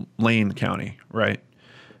in Lane County, right?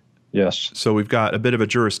 Yes. So we've got a bit of a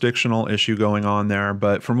jurisdictional issue going on there.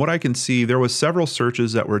 But from what I can see, there was several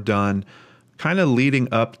searches that were done kind of leading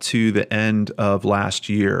up to the end of last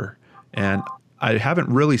year. And I haven't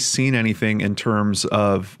really seen anything in terms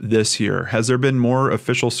of this year. Has there been more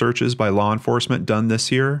official searches by law enforcement done this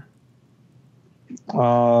year?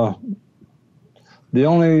 The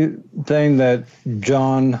only thing that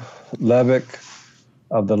John Levick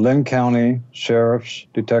of the Lynn County Sheriff's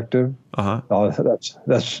Detective,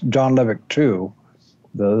 that's John Levick too,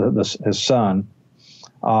 his son.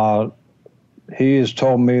 He has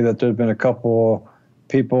told me that there's been a couple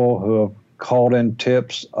people who have called in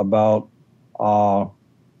tips about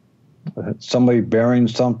somebody burying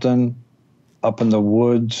something up in the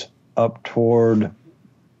woods up toward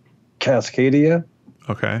Cascadia.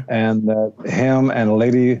 Okay. And that him and a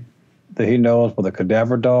lady that he knows with a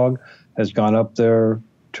cadaver dog has gone up there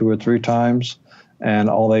 2 or 3 times, and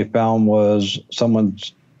all they found was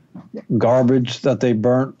someone's garbage that they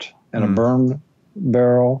burnt in a burn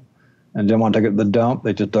barrel, and didn't want to take it to the dump.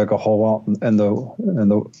 They just dug a hole out in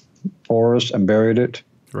the forest and buried it.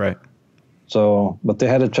 Right. So, but they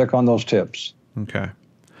had to check on those tips. Okay.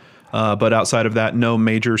 But outside of that, no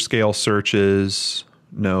major scale searches,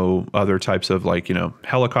 no other types of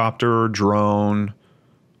helicopter, drone,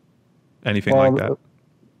 anything like that.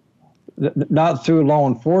 Not through law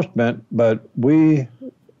enforcement, but we,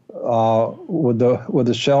 with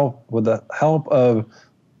the help of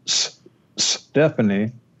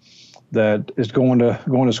Stephanie, that is going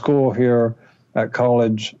to school here at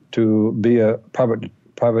college to be a private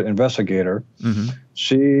investigator. Mm-hmm.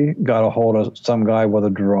 She got a hold of some guy with a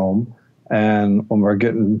drone, and when we're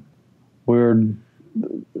getting weird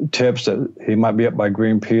tips that he might be up by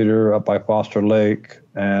Green Peter, up by Foster Lake,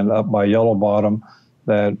 and up by Yellow Bottom,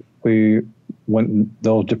 that we went in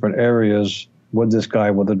those different areas with this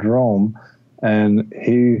guy with a drone, and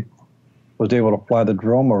he was able to fly the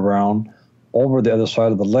drone around over the other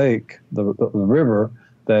side of the lake, the river,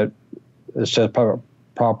 that it says private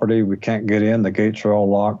property, we can't get in, the gates are all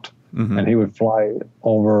locked. and he would fly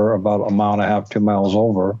over about 1.5 miles, 2 miles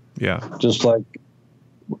over. Yeah. Just like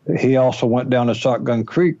he also went down to Shotgun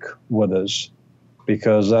Creek with us,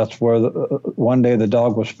 because that's where one day the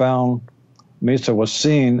dog was found. Misa was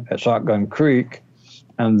seen at Shotgun Creek,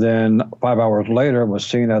 and then 5 hours later was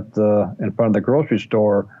seen in front of the grocery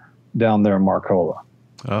store down there in Marcola.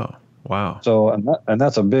 Oh, wow. So, and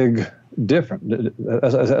that's a big difference.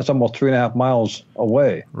 That's almost 3.5 miles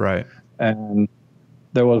away. Right. And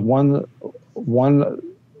there was one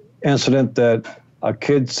incident that a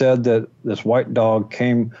kid said that this white dog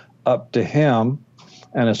came up to him,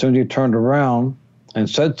 and as soon as he turned around and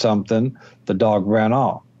said something, the dog ran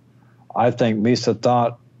off. I think Misa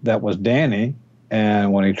thought that was Danny,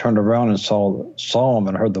 and when he turned around and saw him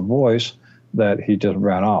and heard the voice, that he just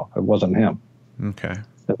ran off. It wasn't him. Okay.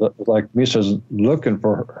 It was like Misa's looking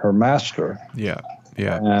for her master. Yeah.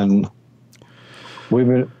 Yeah. And we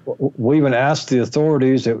even asked the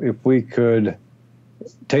authorities if we could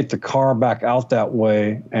take the car back out that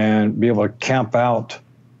way and be able to camp out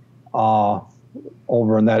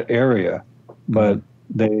over in that area, but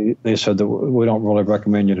they said that we don't really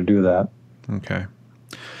recommend you to do that. Okay.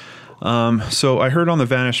 So I heard on the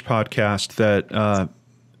Vanished podcast that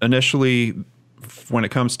initially, when it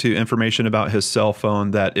comes to information about his cell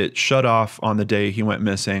phone, that it shut off on the day he went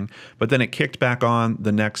missing, but then it kicked back on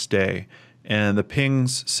the next day, and the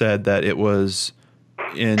pings said that it was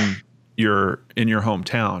in your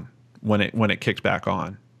hometown when it kicked back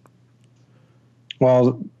on.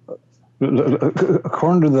 Well,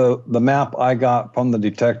 according to the map I got from the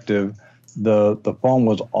detective, the phone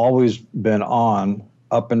was always been on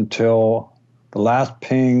up until the last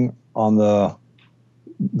ping on the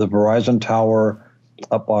Verizon tower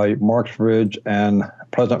up by Marks Ridge and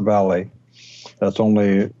Pleasant Valley. That's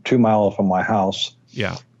only 2 miles from my house.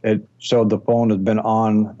 Yeah. It showed the phone has been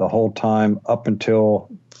on the whole time up until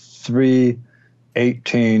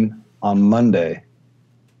 3:18 on Monday.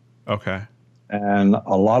 Okay. And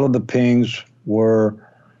a lot of the pings were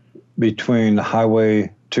between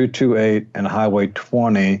Highway 228 and Highway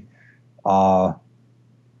 20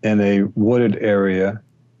 in a wooded area.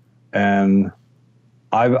 And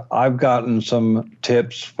I've gotten some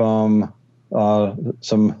tips from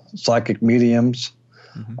some psychic mediums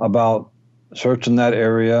about searching that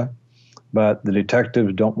area, but the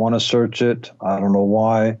detectives don't want to search it. I don't know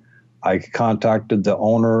why. I contacted the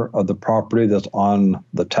owner of the property that's on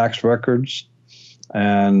the tax records,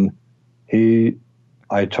 and I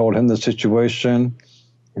told him the situation,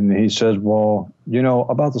 and he says, well,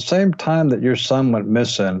 about the same time that your son went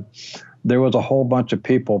missing, there was a whole bunch of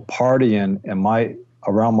people partying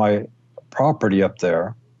around my property up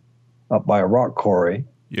there, up by a rock quarry.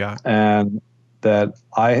 Yeah. And that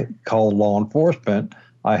I called law enforcement.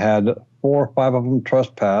 I had 4 or 5 of them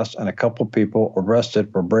trespassed and a couple of people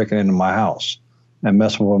arrested for breaking into my house and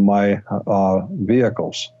messing with my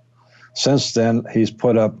vehicles. Since then, he's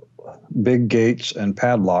put up big gates and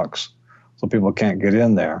padlocks so people can't get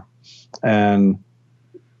in there. And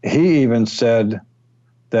he even said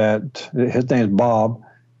that, his name's Bob,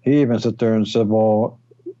 he even sat there and said, well,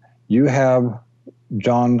 you have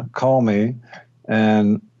John call me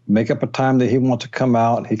and make up a time that he wants to come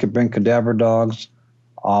out. He could bring cadaver dogs.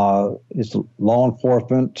 He's law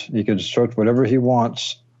enforcement. He could search whatever he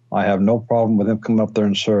wants. I have no problem with him coming up there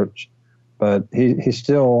and search. But he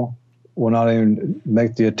still will not even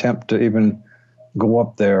make the attempt to even go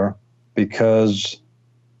up there because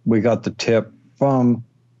we got the tip from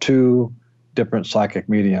 2 different psychic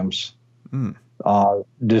mediums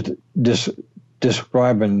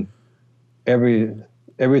describing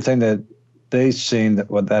everything that they seen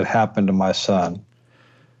that happened to my son.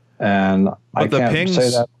 And I can't say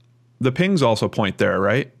that. The pings also point there,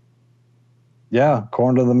 right? Yeah,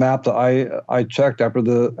 according to the map that I checked after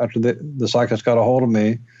the psychics got a hold of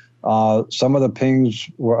me, some of the pings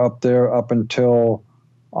were up there up until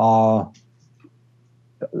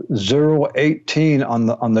 0:18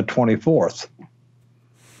 on the 24th.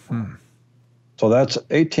 So that's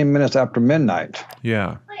 18 minutes after midnight.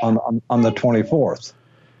 Yeah. On the 24th.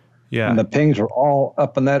 Yeah. And the pings are all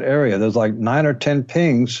up in that area. There's like 9 or 10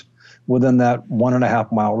 pings within that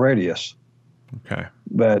 1.5 mile radius. Okay.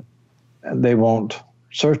 But they won't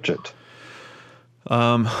search it.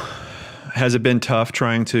 Has it been tough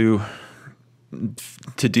trying to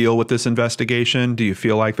deal with this investigation? Do you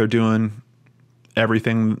feel like they're doing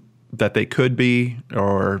everything that they could be,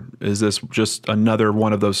 or is this just another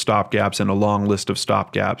one of those stopgaps in a long list of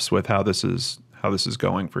stopgaps with how this is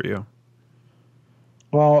going for you?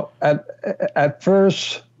 Well, at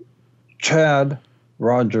first, Chad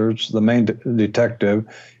Rogers, the main detective,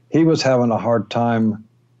 he was having a hard time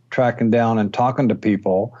tracking down and talking to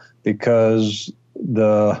people because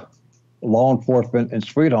the law enforcement in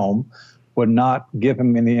Sweet Home would not give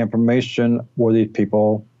him any information where these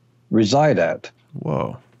people reside at.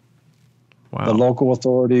 Whoa. Wow. The local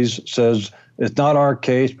authorities says, it's not our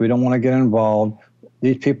case. We don't want to get involved.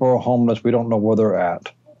 These people are homeless. We don't know where they're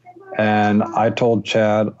at. And I told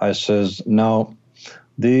Chad, I says, no,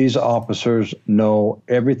 these officers know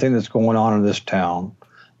everything that's going on in this town.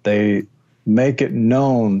 They make it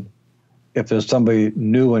known if there's somebody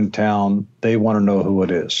new in town, they want to know who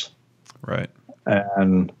it is. Right.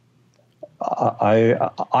 And I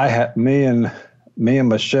had me and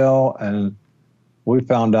Michelle, and we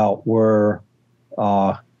found out where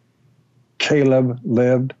Caleb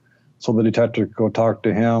lived, so the detective could go talk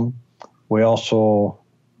to him. We also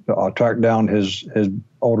tracked down his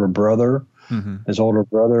older brother. Mm-hmm. His older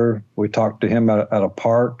brother, we talked to him at a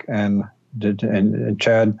park, and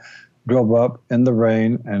Chad drove up in the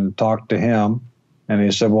rain and talked to him. And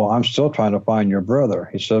he said, well, I'm still trying to find your brother.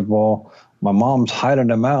 He said, well, my mom's hiding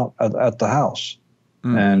him out at the house.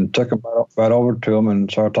 And took him right over to him and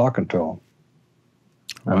started talking to him.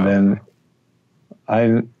 Wow. And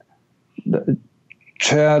then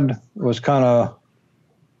Chad was kind of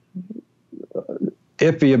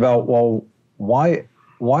iffy about, well, why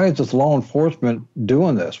is this law enforcement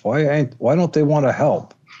doing this? Why don't they want to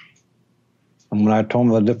help? And when I told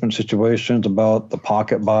him the different situations about the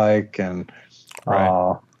pocket bike and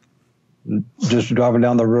just driving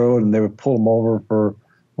down the road, and they would pull him over for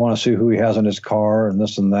want to see who he has in his car and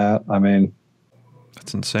this and that. I mean,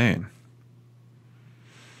 that's insane.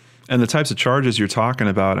 And the types of charges you're talking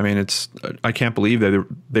about, I mean, I can't believe that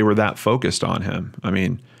they were that focused on him. I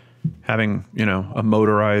mean, having, a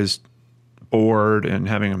motorized board and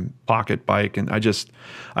having a pocket bike. And I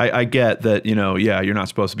get that, you're not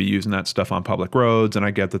supposed to be using that stuff on public roads. And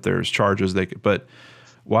I get that there's charges but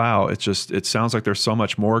wow, it sounds like there's so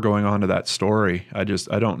much more going on to that story. I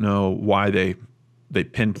don't know why they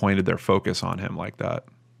pinpointed their focus on him like that.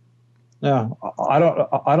 Yeah, I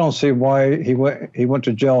don't see why he went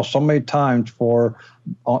to jail so many times for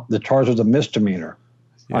the charges of misdemeanor.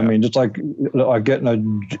 Yeah. I mean, just like getting a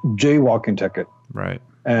jaywalking ticket. Right.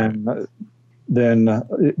 And then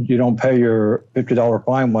you don't pay your $50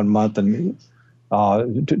 fine 1 month. And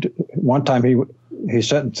one time he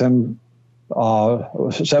sentenced him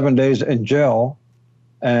 7 days in jail,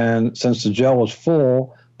 and since the jail was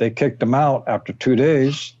full, they kicked him out after 2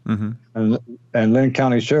 days. Mm-hmm. And Lynn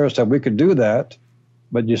County Sheriff said, we could do that,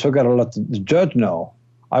 but you still got to let the judge know.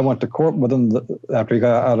 I went to court with him after he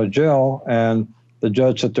got out of jail, and the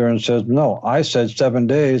judge sat there and says, no, I said 7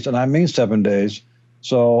 days, and I mean 7 days,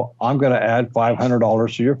 so I'm going to add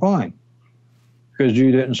 $500 to your fine because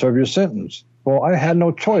you didn't serve your sentence. Well, I had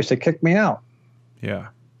no choice. They kicked me out. Yeah.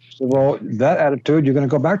 So, well, that attitude, you're going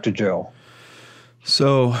to go back to jail.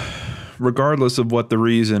 So regardless of what the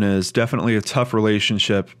reason is, definitely a tough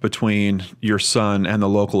relationship between your son and the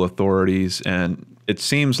local authorities. And it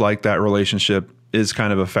seems like that relationship is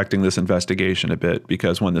kind of affecting this investigation a bit,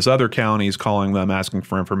 because when this other county is calling them, asking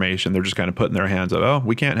for information, they're just kind of putting their hands up. Oh,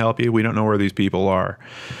 we can't help you. We don't know where these people are.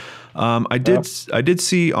 I did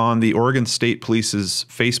see on the Oregon State Police's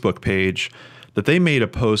Facebook page that they made a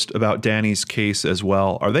post about Danny's case as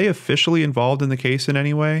well. Are they officially involved in the case in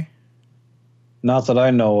any way? Not that I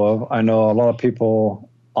know of. I know a lot of people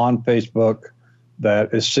on Facebook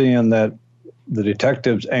that is seeing that the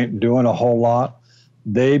detectives ain't doing a whole lot.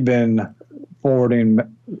 They've been forwarding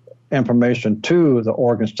information to the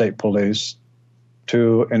Oregon State Police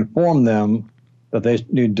to inform them that they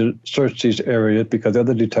need to search these areas because the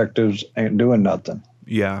other detectives ain't doing nothing.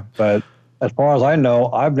 Yeah. But as far as I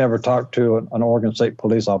know, I've never talked to an Oregon State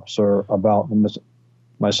police officer about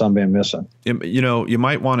my son being missing. You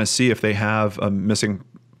might want to see if they have a missing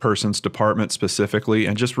persons department specifically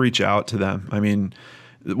and just reach out to them. I mean,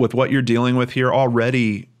 with what you're dealing with here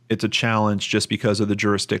already, it's a challenge just because of the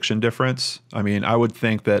jurisdiction difference. I mean, I would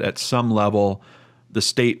think that at some level, the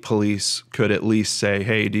state police could at least say,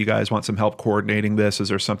 hey, do you guys want some help coordinating this? Is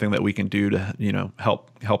there something that we can do to,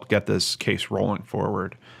 help get this case rolling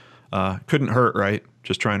forward? Couldn't hurt, right?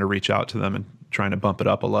 Just trying to reach out to them and trying to bump it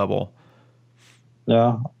up a level.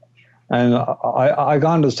 Yeah. And I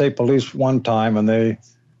gone to the state police one time, and they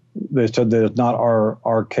said that it's not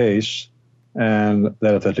our case, and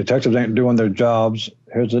that if the detectives ain't doing their jobs,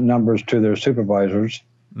 here's the numbers to their supervisors.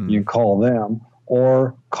 You can call them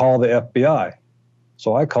or call the FBI.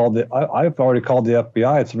 So I've already called the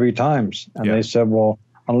FBI 3 times, and they said, well,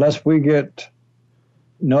 unless we get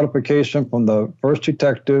notification from the first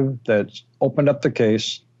detective that's opened up the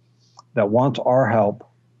case that wants our help,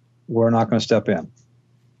 we're not going to step in.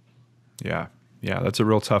 Yeah. Yeah, that's a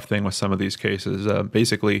real tough thing with some of these cases.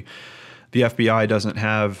 Basically, the FBI doesn't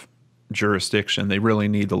have jurisdiction. They really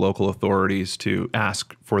need the local authorities to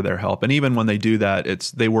ask for their help. And even when they do that,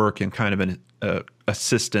 they work in kind of an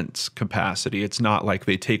assistance capacity. It's not like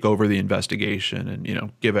they take over the investigation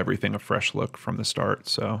and, give everything a fresh look from the start.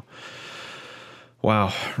 So,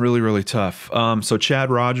 wow, really, really tough. So Chad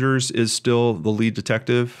Rogers is still the lead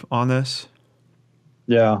detective on this?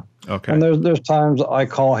 Yeah. Okay. And there's times I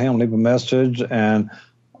call him, leave a message, and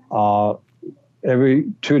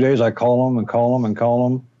every 2 days I call him and call him and call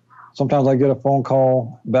him. Sometimes I get a phone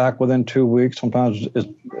call back within 2 weeks. Sometimes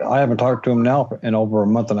I haven't talked to him now in over a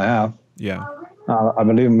month and a half. Yeah. I've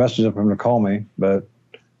been leaving messages for him to call me, but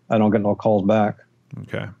I don't get no calls back.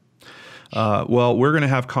 Okay. Well, we're going to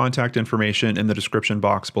have contact information in the description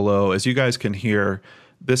box below. As you guys can hear,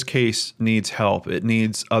 this case needs help. It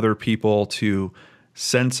needs other people to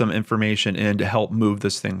send some information in to help move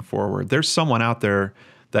this thing forward. There's someone out there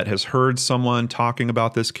that has heard someone talking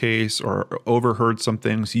about this case or overheard some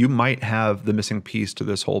things. You might have the missing piece to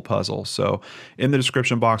this whole puzzle. So in the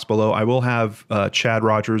description box below, I will have Chad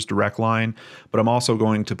Rogers' direct line, but I'm also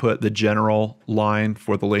going to put the general line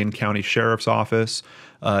for the Lane County Sheriff's Office.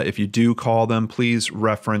 If you do call them, please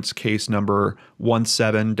reference case number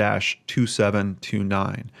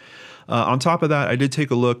 17-2729. On top of that, I did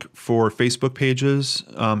take a look for Facebook pages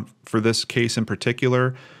for this case in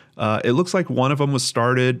particular. It looks like one of them was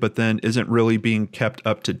started, but then isn't really being kept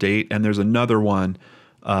up to date. And there's another one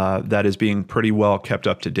that is being pretty well kept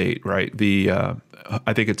up to date, right?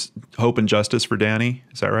 I think it's Hope and Justice for Danny.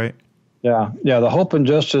 Is that right? Yeah. The Hope and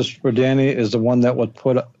Justice for Danny is the one that was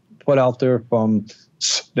put out there from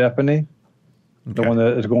Stephanie, the one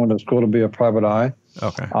that is going to school to be a private eye.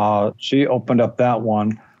 Okay. She opened up that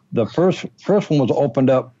one. The first one was opened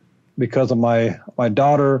up because of my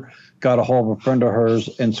daughter got a hold of a friend of hers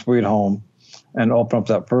in Sweet Home and opened up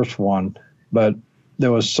that first one. But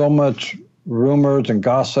there was so much rumors and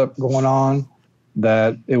gossip going on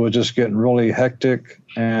that it was just getting really hectic.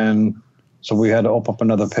 And so we had to open up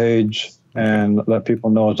another page and let people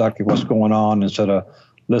know exactly what's going on instead of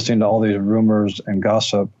listening to all these rumors and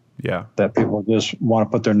gossip. Yeah. That people just want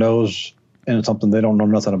to put their nose in something they don't know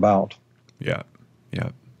nothing about. Yeah.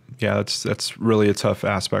 That's really a tough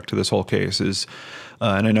aspect to this whole case is,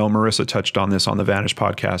 and I know Marissa touched on this on the Vanish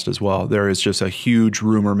podcast as well. There is just a huge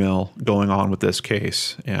rumor mill going on with this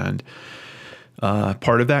case. And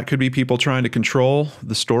part of that could be people trying to control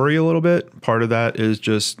the story a little bit. Part of that is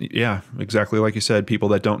just, exactly like you said, people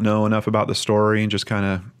that don't know enough about the story and just kind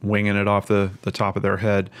of winging it off the top of their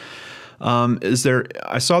head.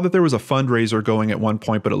 I saw that there was a fundraiser going at one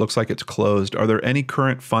point, but it looks like it's closed. Are there any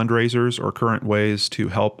current fundraisers or current ways to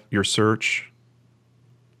help your search?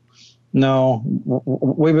 No,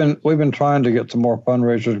 we've been trying to get some more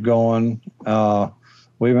fundraisers going.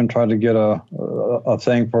 We even tried to get a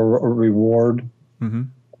thing for a reward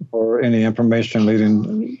for any information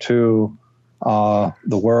leading to the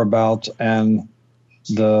whereabouts and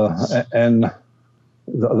the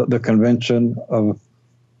convention of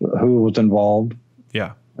who was involved.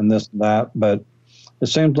 Yeah. And this and that. But it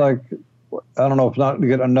seems like, I don't know if not to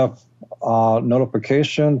get enough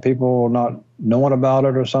notification, people not knowing about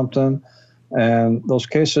it or something. And those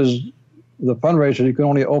cases, the fundraiser, you can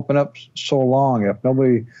only open up so long. If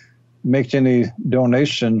nobody makes any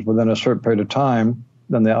donations within a certain period of time,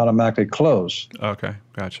 then they automatically close. Okay.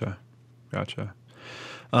 Gotcha.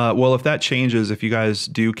 Well, if that changes, if you guys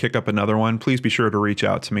do kick up another one, please be sure to reach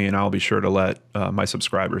out to me and I'll be sure to let my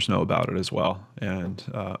subscribers know about it as well. And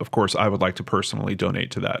of course, I would like to personally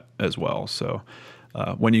donate to that as well. So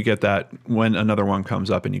when you get that, when another one comes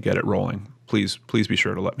up and you get it rolling, please be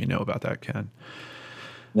sure to let me know about that, Ken.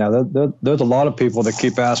 Yeah, there's a lot of people that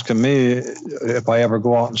keep asking me if I ever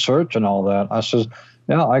go out and search and all that. I says,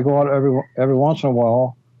 yeah, I go out every once in a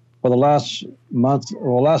while. For the last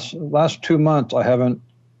 2 months, I haven't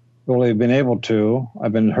really been able to.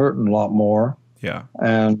 I've been hurting a lot more. Yeah.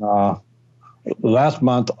 And last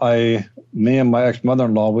month, me and my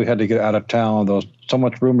ex-mother-in-law, we had to get out of town. There was so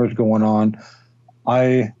much rumors going on.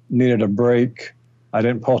 I needed a break. I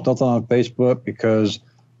didn't post nothing on Facebook because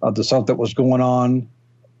of the stuff that was going on,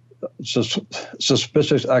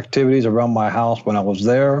 suspicious activities around my house when I was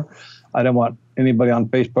there. I didn't want anybody on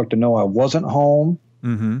Facebook to know I wasn't home.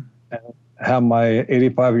 Mm-hmm. And have my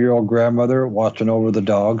 85-year-old grandmother watching over the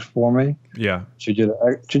dogs for me. Yeah. She did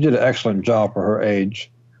an excellent job for her age.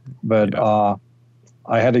 But I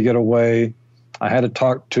had to get away. I had to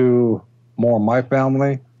talk to more of my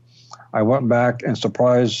family. I went back and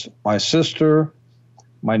surprised my sister,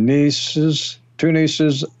 my nieces, 2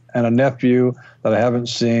 nieces, and a nephew that I haven't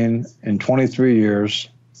seen in 23 years.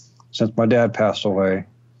 since my dad passed away,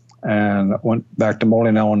 and went back to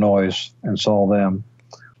Moline, Illinois, and saw them.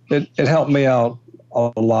 It helped me out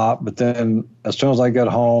a lot, but then as soon as I get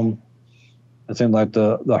home, it seems like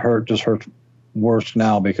the hurt just hurts worse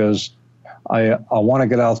now, because I want to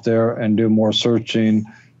get out there and do more searching,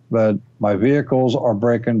 but my vehicles are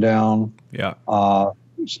breaking down. Yeah.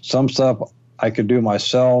 Some stuff I could do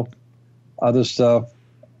myself. Other stuff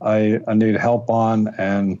I need help on,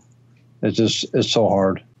 and it's so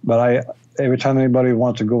hard. But every time anybody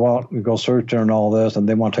wants to go out and go searching and all this, and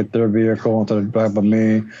they want to take their vehicle and to drive with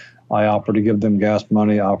me, I offer to give them gas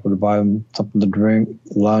money, I offer to buy them something to drink,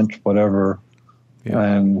 lunch, whatever,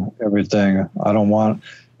 and everything. I don't want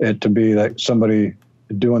it to be like somebody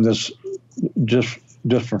doing this just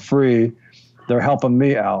for free. They're helping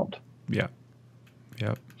me out. Yeah.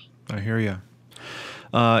 Yep. I hear you.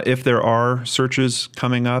 If there are searches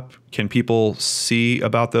coming up, can people see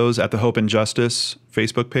about those at the Hope and Justice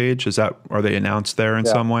Facebook page? Are they announced there in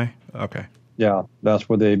some way? Okay. Yeah, that's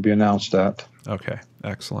where they'd be announced at. Okay,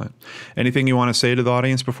 excellent. Anything you want to say to the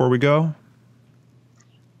audience before we go?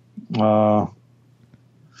 Well,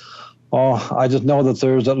 I just know that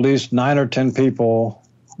there's at least 9 or 10 people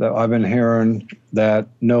that I've been hearing that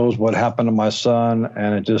knows what happened to my son,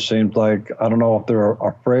 and it just seems like, I don't know if they're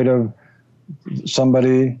afraid of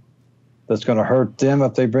somebody that's going to hurt them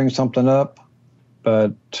if they bring something up,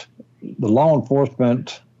 but the law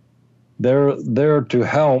enforcement, they're there to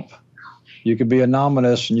help. You could be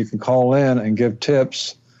anonymous and you can call in and give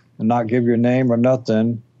tips and not give your name or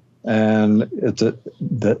nothing, and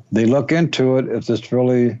they look into it if this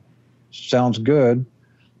really sounds good,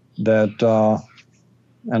 that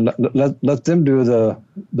and let them do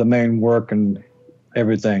the main work and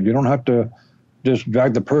everything. You don't have to just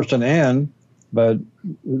drag the person in, but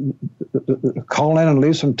call in and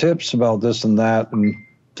leave some tips about this and that and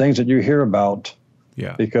things that you hear about.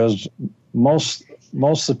 Yeah. Because most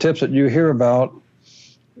of the tips that you hear about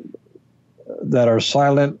that are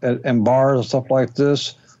silent and bars and stuff like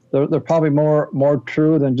this, they're probably more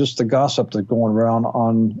true than just the gossip that's going around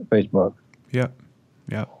on Facebook. Yep.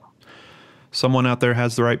 Yep. Someone out there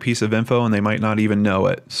has the right piece of info and they might not even know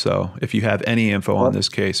it. So if you have any info on this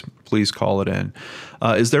case, please call it in.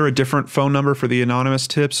 Is there a different phone number for the anonymous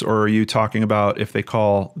tips, or are you talking about if they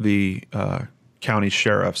call the county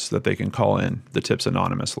sheriffs that they can call in the tips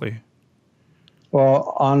anonymously?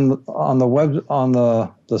 Well, on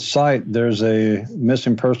the site, there's a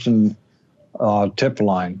missing person tip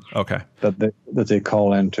line. Okay. That they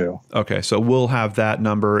call into. Okay, so we'll have that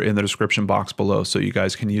number in the description box below, so you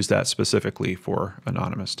guys can use that specifically for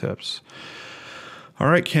anonymous tips. All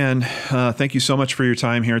right, Ken, thank you so much for your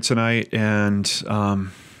time here tonight, and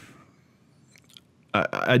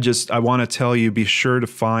I want to tell you, be sure to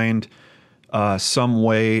find some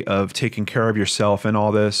way of taking care of yourself in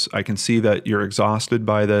all this. I can see that you're exhausted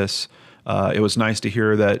by this. It was nice to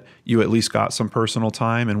hear that you at least got some personal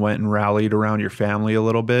time and went and rallied around your family a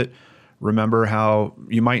little bit. Remember how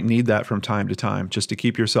you might need that from time to time, just to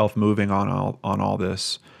keep yourself moving on all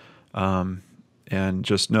this. And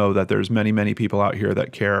just know that there's many, many people out here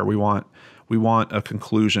that care. We want a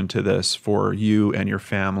conclusion to this for you and your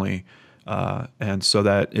family. And so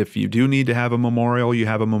that if you do need to have a memorial, you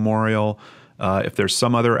have a memorial. If there's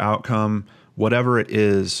some other outcome, whatever it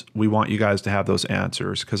is, we want you guys to have those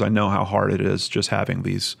answers, because I know how hard it is just having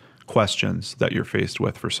these questions that you're faced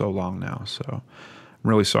with for so long now. So I'm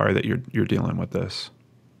really sorry that you're dealing with this.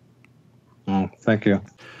 Thank you.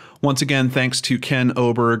 Once again, thanks to Ken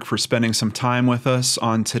Oberg for spending some time with us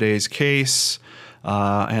on today's case.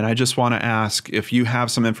 And I just want to ask, if you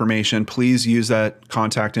have some information, please use that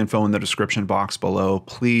contact info in the description box below.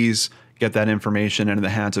 Please get that information into the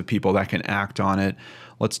hands of people that can act on it.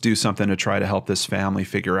 Let's do something to try to help this family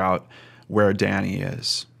figure out where Danny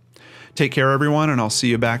is. Take care, everyone, and I'll see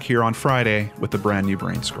you back here on Friday with a brand new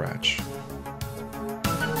Brain Scratch.